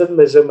right. Certain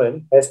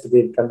measurement has to be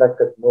in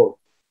conducted mode,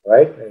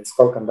 right? It's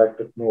called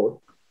conducted mode,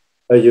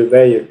 where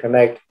you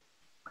connect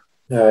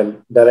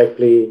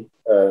directly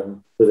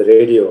to the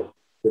radio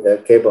with a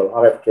cable,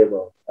 RF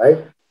cable,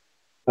 right?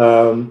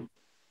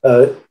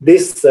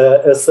 This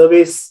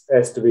service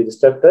has to be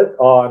disrupted,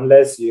 or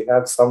unless you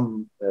have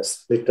some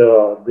splitter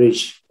or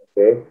bridge,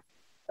 okay,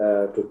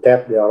 to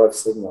tap the RF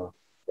signal.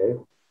 Okay,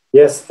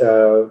 yes,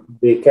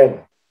 we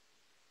can.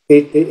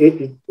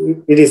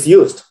 It is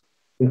used,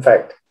 in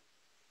fact,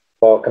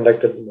 for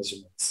conducted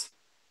measurements.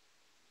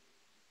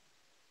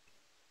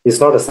 It's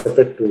not a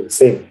separate tool,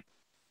 same.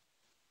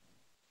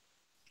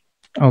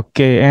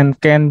 Okay, and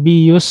can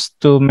be used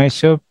to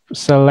measure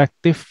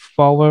selective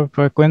power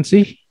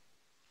frequency?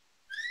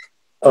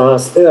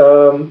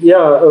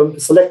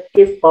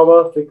 Selective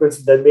power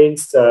frequency, that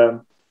means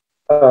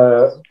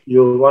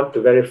you want to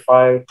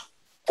verify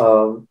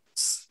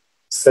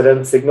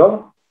certain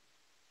signal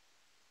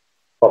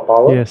for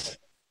power.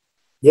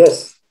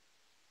 Yes.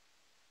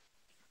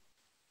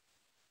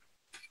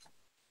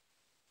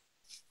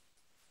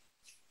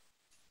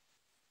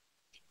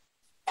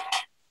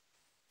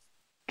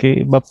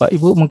 Oke, Bapak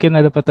Ibu mungkin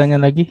ada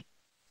pertanyaan lagi?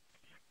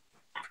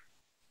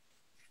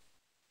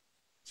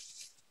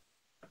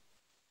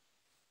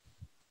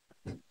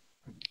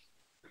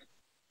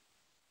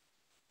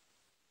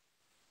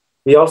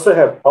 We also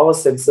have power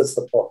sensor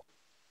support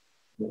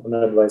on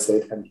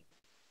Advisor800.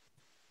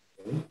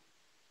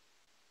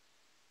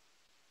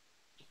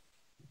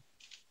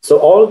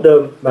 So all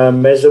the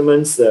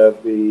measurements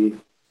we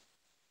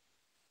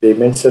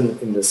mentioned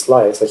in the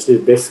slides,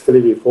 actually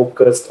basically we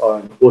focused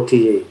on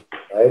OTA,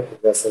 right?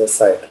 That's the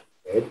side,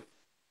 right?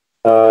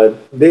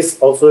 This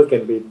also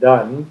can be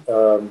done,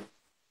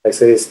 like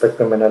say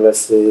spectrum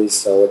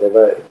analysis or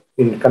whatever,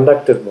 in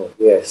conducted mode,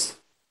 yes.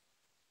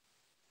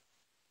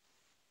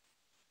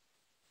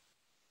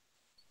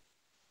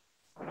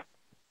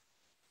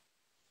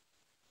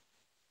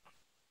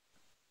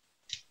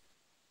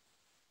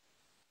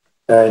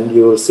 And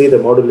you will see the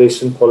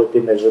modulation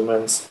quality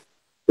measurements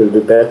will be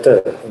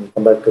better in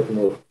conducted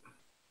mode.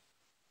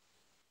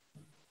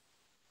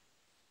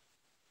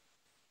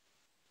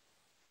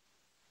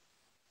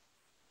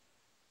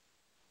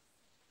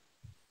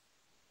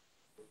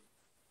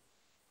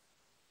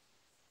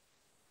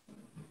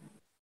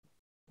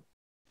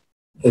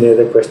 Any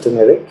other question,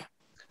 Eric?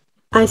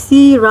 I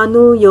see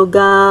Ranu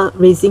Yoga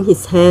raising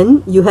his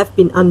hand. You have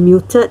been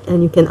unmuted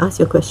and you can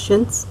ask your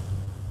questions.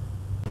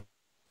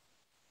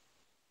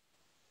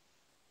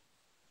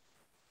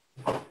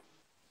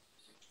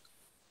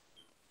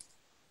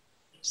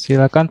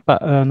 Silakan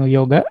Pak Ranu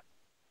Yoga.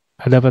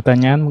 Ada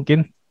pertanyaan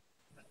mungkin?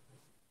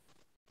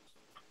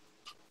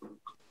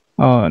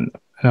 Oh,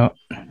 no.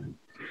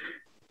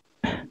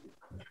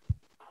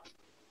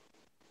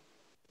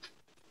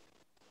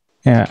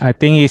 Yeah, I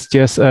think it's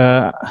just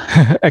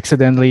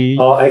accidentally.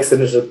 Oh,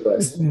 accidental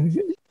press.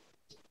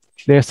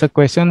 There's a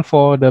question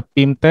for the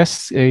PIM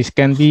test. It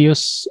can be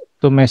used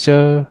to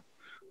measure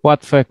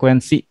what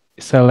frequency,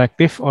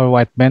 selective or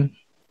wideband.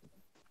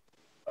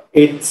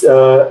 It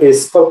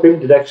is called PIM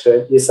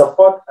detection. It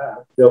supports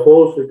the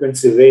whole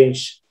frequency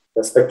range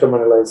the spectrum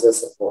analyzer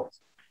supports,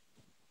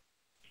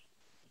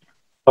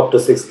 up to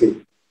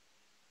 60.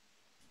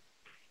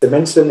 They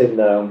mentioned in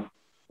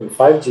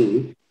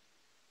 5G,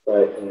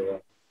 right?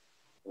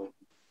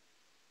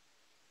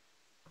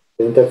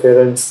 The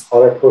interference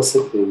RF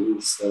positivity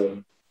is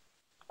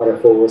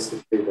RF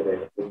positivity that I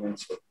have to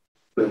mention.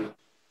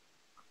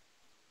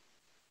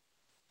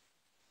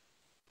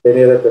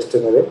 Any other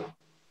question, Ade?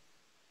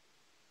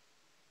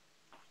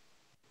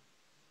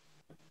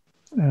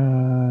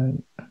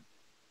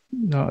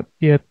 Not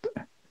yet.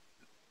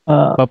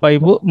 Bapak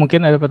Ibu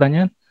mungkin ada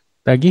pertanyaan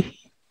lagi?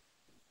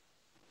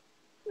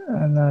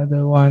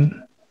 Another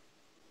one.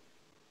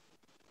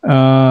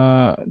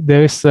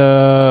 There is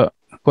a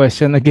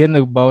question again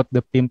about the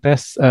PIM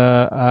test.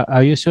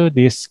 Are you sure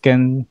this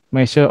can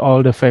measure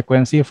all the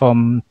frequency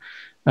from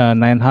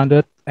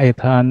 900,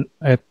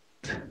 800,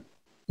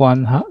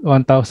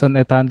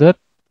 1800,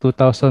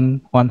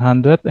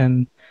 2100,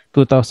 and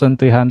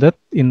 2300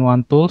 in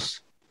one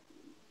tools?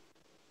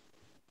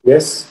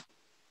 Yes.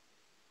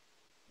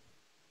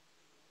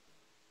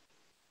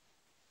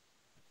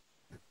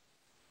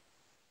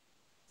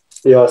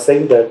 You are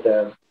saying that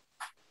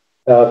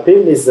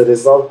PIM is the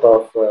result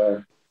of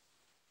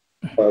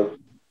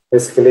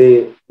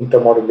basically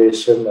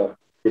intermodulation of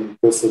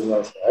two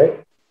signals,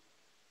 right?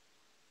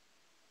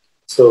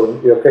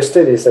 So your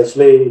question is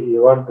actually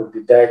you want to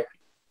detect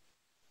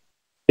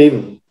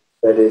PIM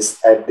that is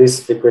at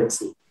this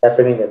frequency,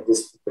 happening at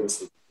this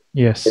frequency.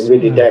 Yes. Can we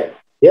detect?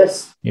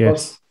 Yes.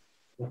 Yes.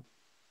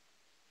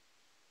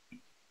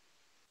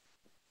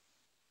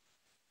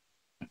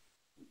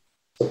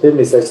 So PIM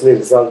is actually a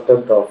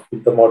resultant of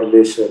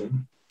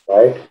intermodulation,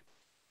 right?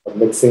 A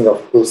mixing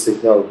of two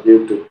signals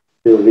due to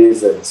few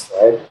reasons,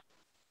 right?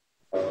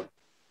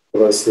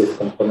 Corrosive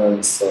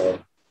components,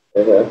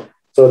 whatever.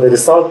 So the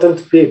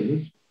resultant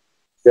PIM,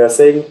 we are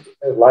saying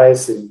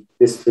lies in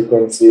this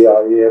frequency.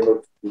 Are you able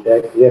to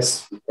detect?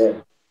 Yes, we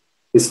can.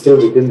 It's still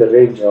within the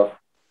range of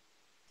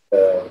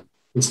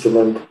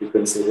instrument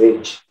frequency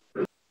range.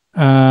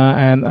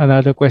 And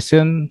another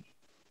question.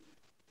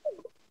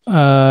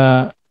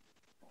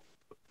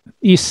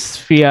 Is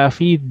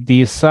VIAVI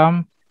the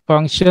sum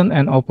function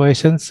and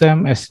operation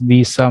same as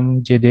the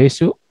sum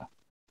JDSU?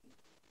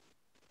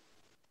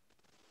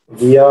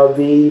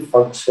 VIAVI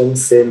function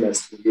same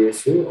as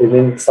JDSU. You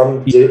mean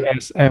some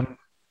DSM?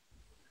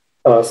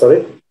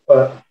 Sorry.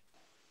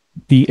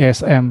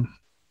 DSM.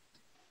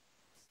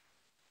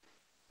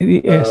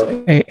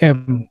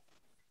 DSAM.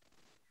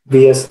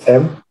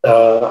 DSM.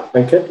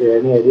 Venkat,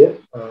 any idea?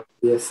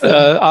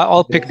 DSM?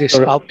 I'll pick this.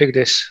 I'll pick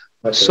this.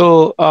 Okay.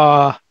 So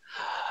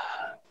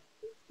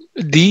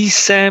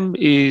DSAM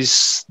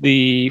is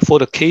for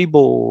the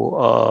cable,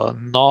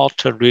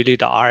 not really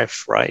the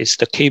RF, right? It's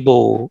the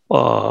cable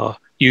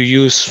you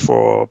use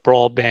for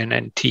broadband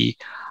and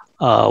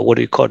what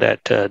do you call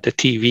that? The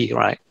TV,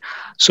 right?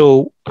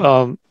 So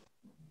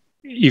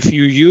if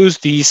you use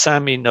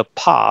DSAM in the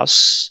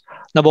past,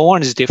 number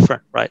one is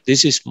different, right?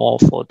 This is more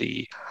for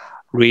the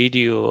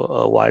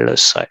radio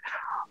wireless side.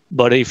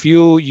 But if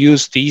you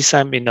use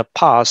DSAM in the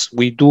past,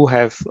 we do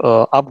have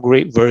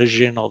upgrade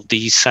version of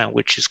DSAM,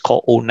 which is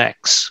called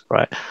ONEX,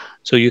 right?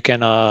 So you can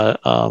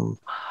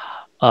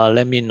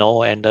let me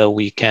know and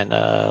we can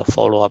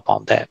follow up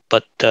on that.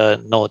 But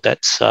no,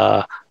 that's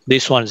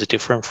this one is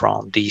different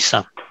from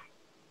DSAM.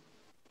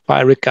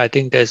 Rick, I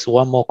think there's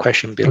one more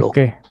question below.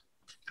 Okay.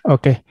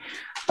 Okay.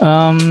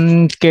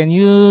 Can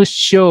you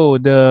show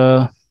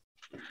the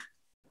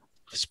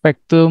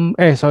spectrum?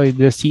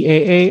 The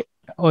CAA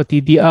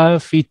OTDR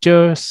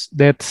features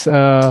that's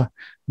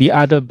the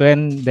other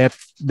band that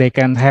they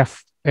can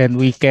have and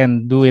we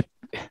can do it.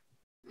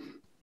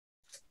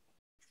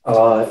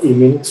 You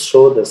mean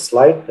show the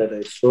slide that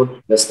I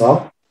showed just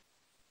now?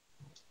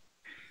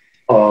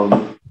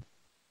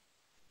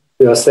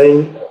 You are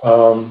saying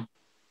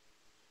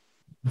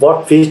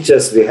what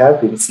features we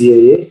have in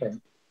CAA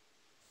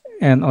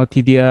and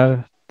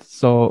OTDR,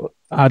 so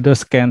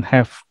others can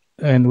have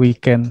and we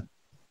can.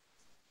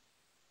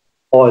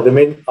 Oh, they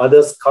mean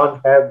others can't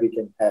have, we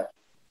can have.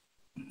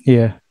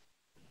 Yeah.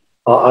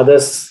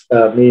 Others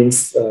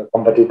means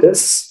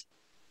competitors?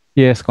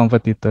 Yes,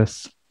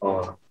 competitors.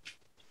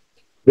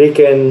 We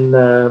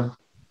can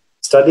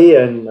study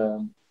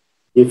and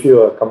give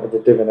you a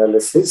competitive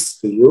analysis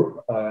to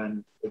you,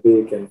 and maybe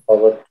you can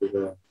forward to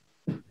the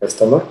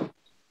customer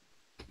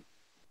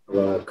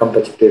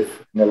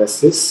competitive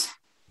analysis.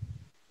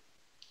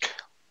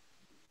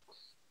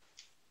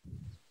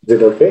 Is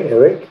it okay,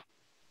 Eric?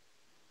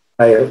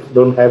 I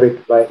don't have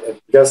it right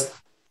because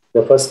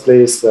the first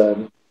place,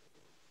 I'm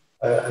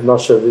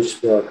not sure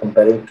which we are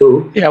comparing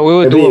to. Yeah, we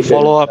will do a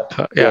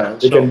follow-up. Yeah,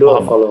 we can do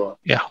a follow-up.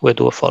 Yeah, we'll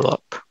do a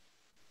follow-up.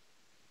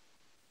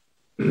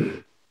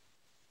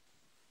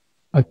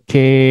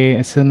 Okay,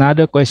 it's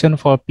another question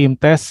for PIM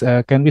test.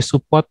 Can we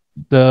support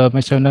the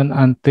measurement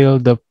until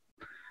the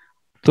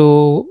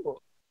 2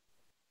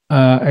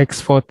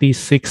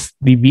 x46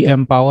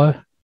 dBm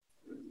power?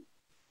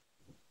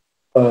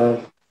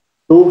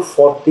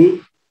 240.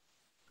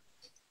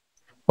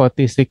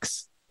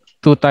 46,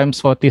 2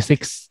 times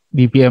 46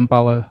 dBm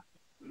power.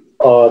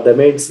 That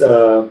means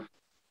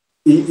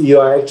you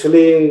are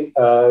actually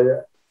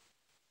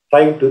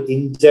trying to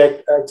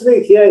inject.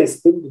 Actually, here is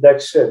PIM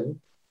detection.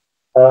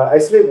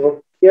 Actually,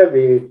 here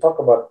we talk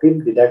about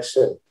PIM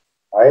detection,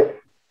 right?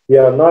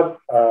 We are not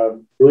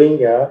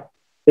doing a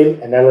PIM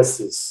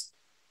analysis.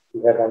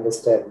 You have to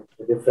understand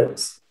the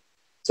difference.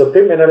 So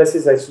PIM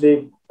analysis is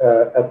actually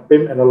a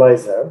PIM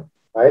analyzer,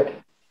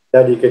 right?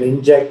 That you can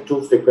inject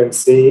to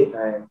frequency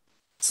and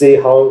see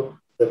how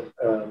the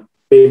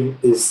PIM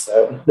is,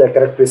 the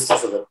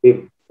characteristics of the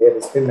PIM. There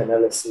is PIM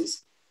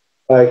analysis.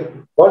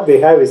 What we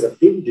have is a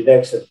PIM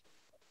detection.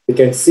 We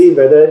can see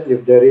whether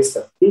if there is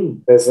a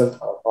PIM present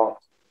or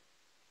not.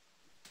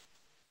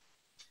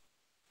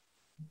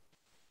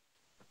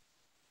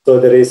 So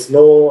there is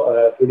no,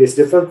 it is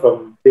different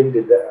from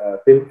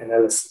PIM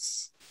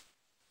analysis.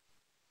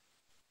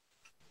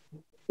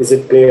 Is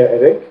it clear,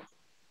 Eric?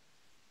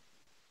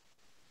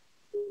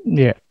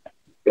 Yeah.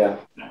 Yeah.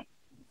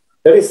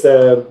 That is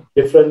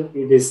different.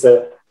 It is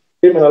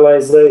PIM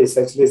analyzer is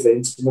actually the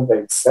instrument by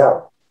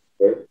itself.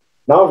 Okay?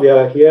 Now we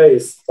are here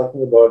is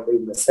talking about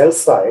in the cell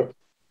side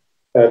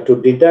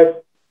to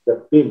detect the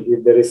PIM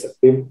if there is a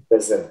PIM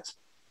present.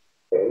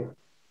 Okay.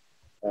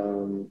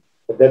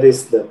 That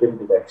is the PIM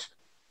detection.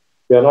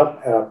 We are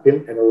not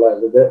PIM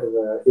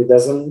analyzer. It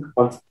doesn't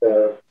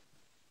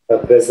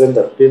present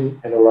a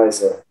PIM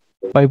analyzer.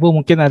 Pak Ibu,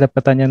 mungkin ada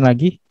pertanyaan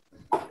lagi?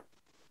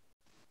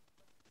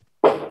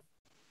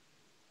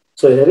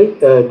 So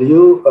Eric, do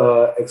you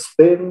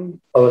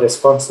explain our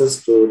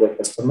responses to the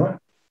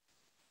customer?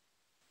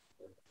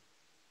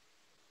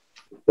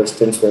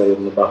 Questions were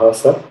in the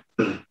Bahasa.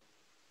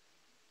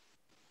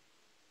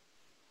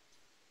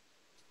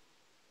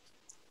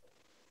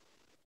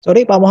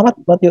 Sorry, Pak Muhammad,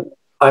 what you?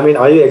 I mean,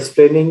 are you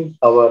explaining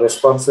our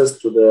responses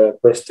to the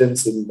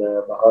questions in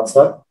the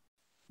Bahasa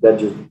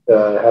that you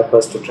help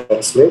us to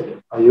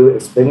translate? Are you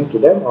explaining to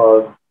them,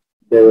 or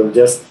they will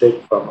just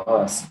take from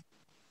us?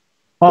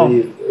 Oh,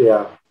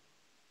 yeah.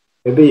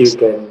 Maybe you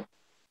can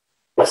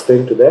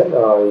explain to them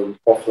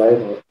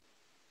offline.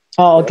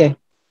 oh, okay,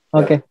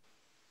 okay.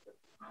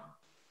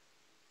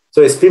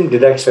 So it's PIM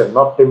detection,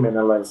 not PIM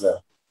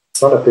analyzer. It's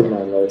not a PIM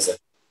analyzer.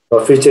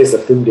 Our feature is a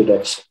PIM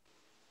detection.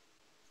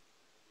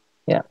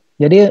 Ya,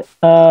 jadi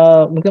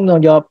mungkin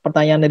menjawab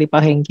pertanyaan dari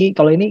Pak Hengki.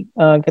 Kalau ini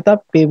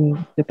kita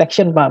PIM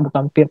detection Pak,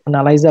 bukan PIM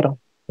analyzer,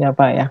 ya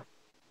Pak ya.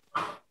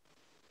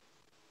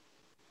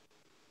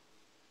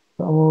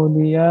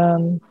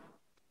 Kemudian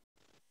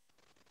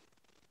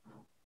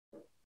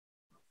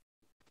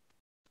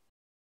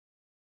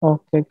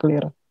oke,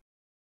 clear.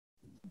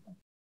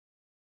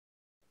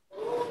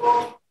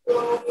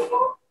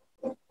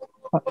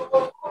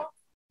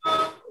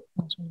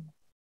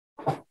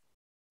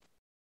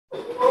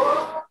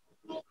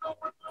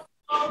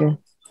 Oke.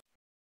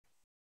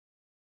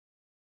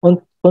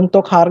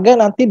 Untuk harga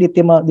nanti di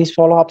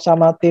follow up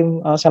sama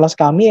tim sales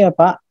kami ya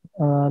Pak,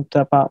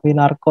 Pak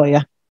Winarko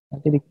ya.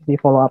 Nanti di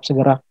follow up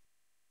segera.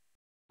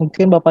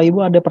 Mungkin Bapak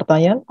Ibu ada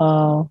pertanyaan?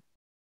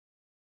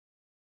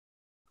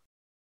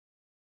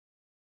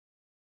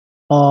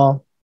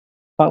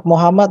 Pak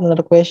Muhammad,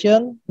 another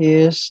question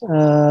is,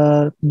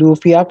 do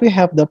VIAVI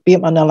have the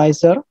PIM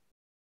analyzer?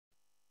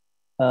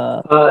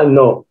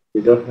 No,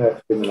 we don't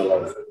have PIM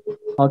analyzer.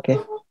 Oke.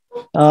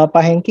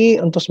 Pak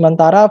Hengki, untuk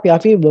sementara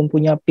VIAVI belum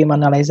punya PIM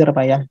analyzer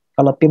Pak ya.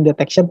 Kalau PIM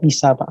detection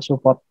bisa Pak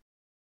support.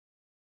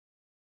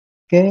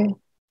 Oke.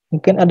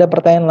 Mungkin ada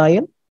pertanyaan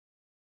lain?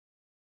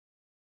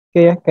 Oke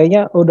ya,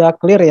 kayaknya udah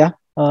clear ya.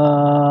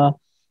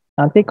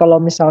 Nanti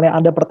kalau misalnya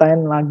ada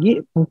pertanyaan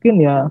lagi,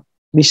 mungkin ya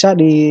bisa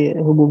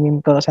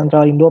dihubungin ke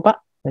Sentral Indo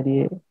Pak.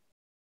 Jadi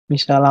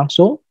bisa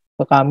langsung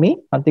ke kami.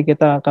 Nanti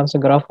kita akan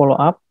segera follow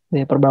up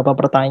di beberapa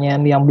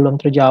pertanyaan yang belum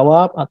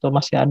terjawab atau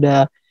masih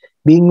ada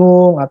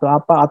bingung atau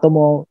apa, atau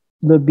mau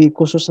lebih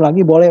khusus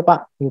lagi boleh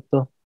Pak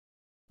gitu.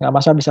 Nggak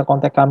masalah, bisa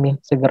kontak kami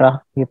segera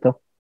gitu.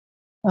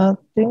 I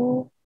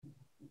think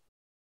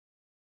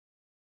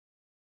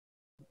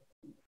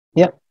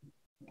ya,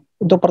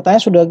 untuk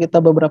pertanyaan sudah kita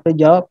beberapa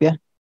jawab ya.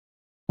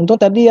 Untuk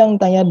tadi yang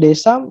tanya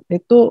Desam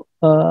itu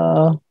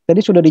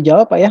tadi sudah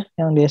dijawab Pak ya,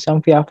 yang Desam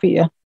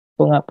VIAVI ya,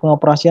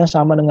 pengoperasian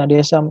sama dengan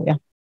Desam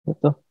ya,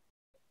 gitu.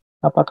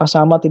 Apakah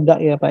sama tidak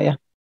ya Pak ya?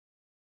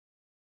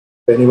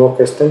 Any more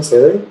questions,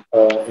 Eric?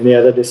 Any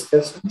other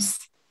discussions?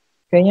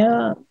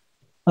 Kayaknya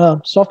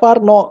so far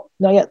no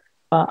yet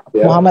Pak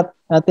Muhammad.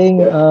 I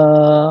think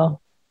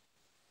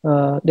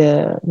the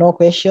no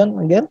question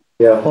again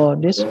for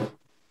this. Yeah.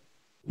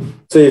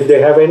 So if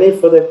they have any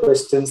further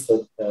questions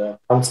that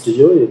comes to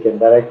you, you can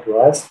direct to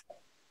us.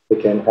 You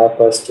can help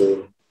us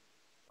to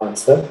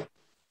answer.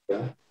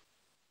 Yeah.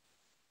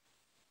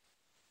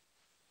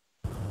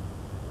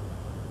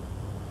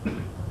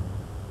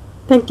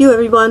 Thank you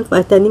everyone for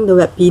attending the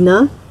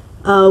webinar.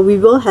 We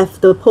will have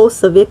the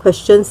post-survey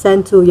questions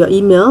sent to your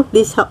email.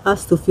 Please help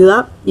us to fill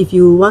up. If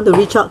you want to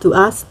reach out to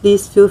us,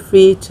 please feel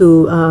free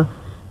to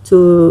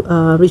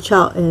reach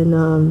out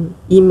and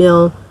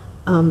email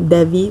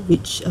Devi,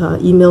 which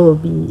email will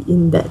be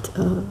in that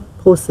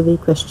post-survey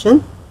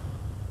question.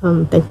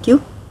 Thank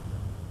you.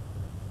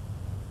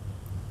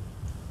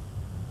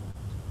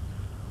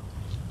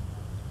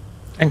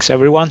 Thanks,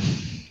 everyone.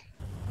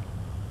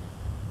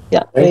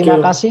 Ya, terima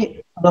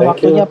kasih atas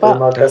waktunya,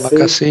 Pak. Terima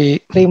kasih.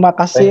 Terima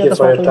kasih Thank you atas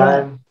for your waktunya.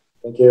 time.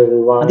 Thank you,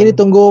 everyone. Nanti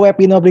ditunggu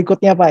webinar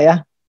berikutnya, Pak ya.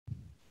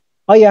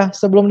 Oh ya,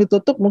 sebelum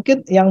ditutup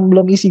mungkin yang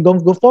belum isi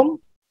Google Form,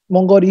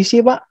 monggo diisi,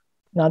 Pak.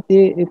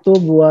 Nanti itu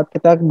buat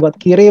kita buat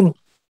kirim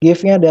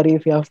gift-nya dari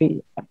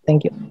VIAVI.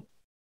 Thank you.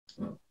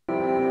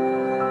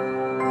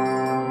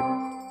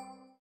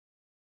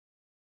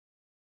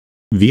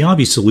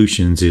 VIAVI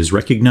Solutions is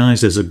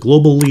recognized as a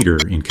global leader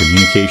in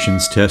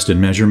communications test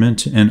and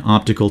measurement and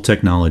optical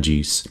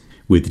technologies,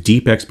 with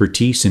deep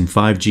expertise in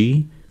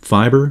 5G,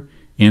 fiber,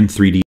 and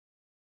 3D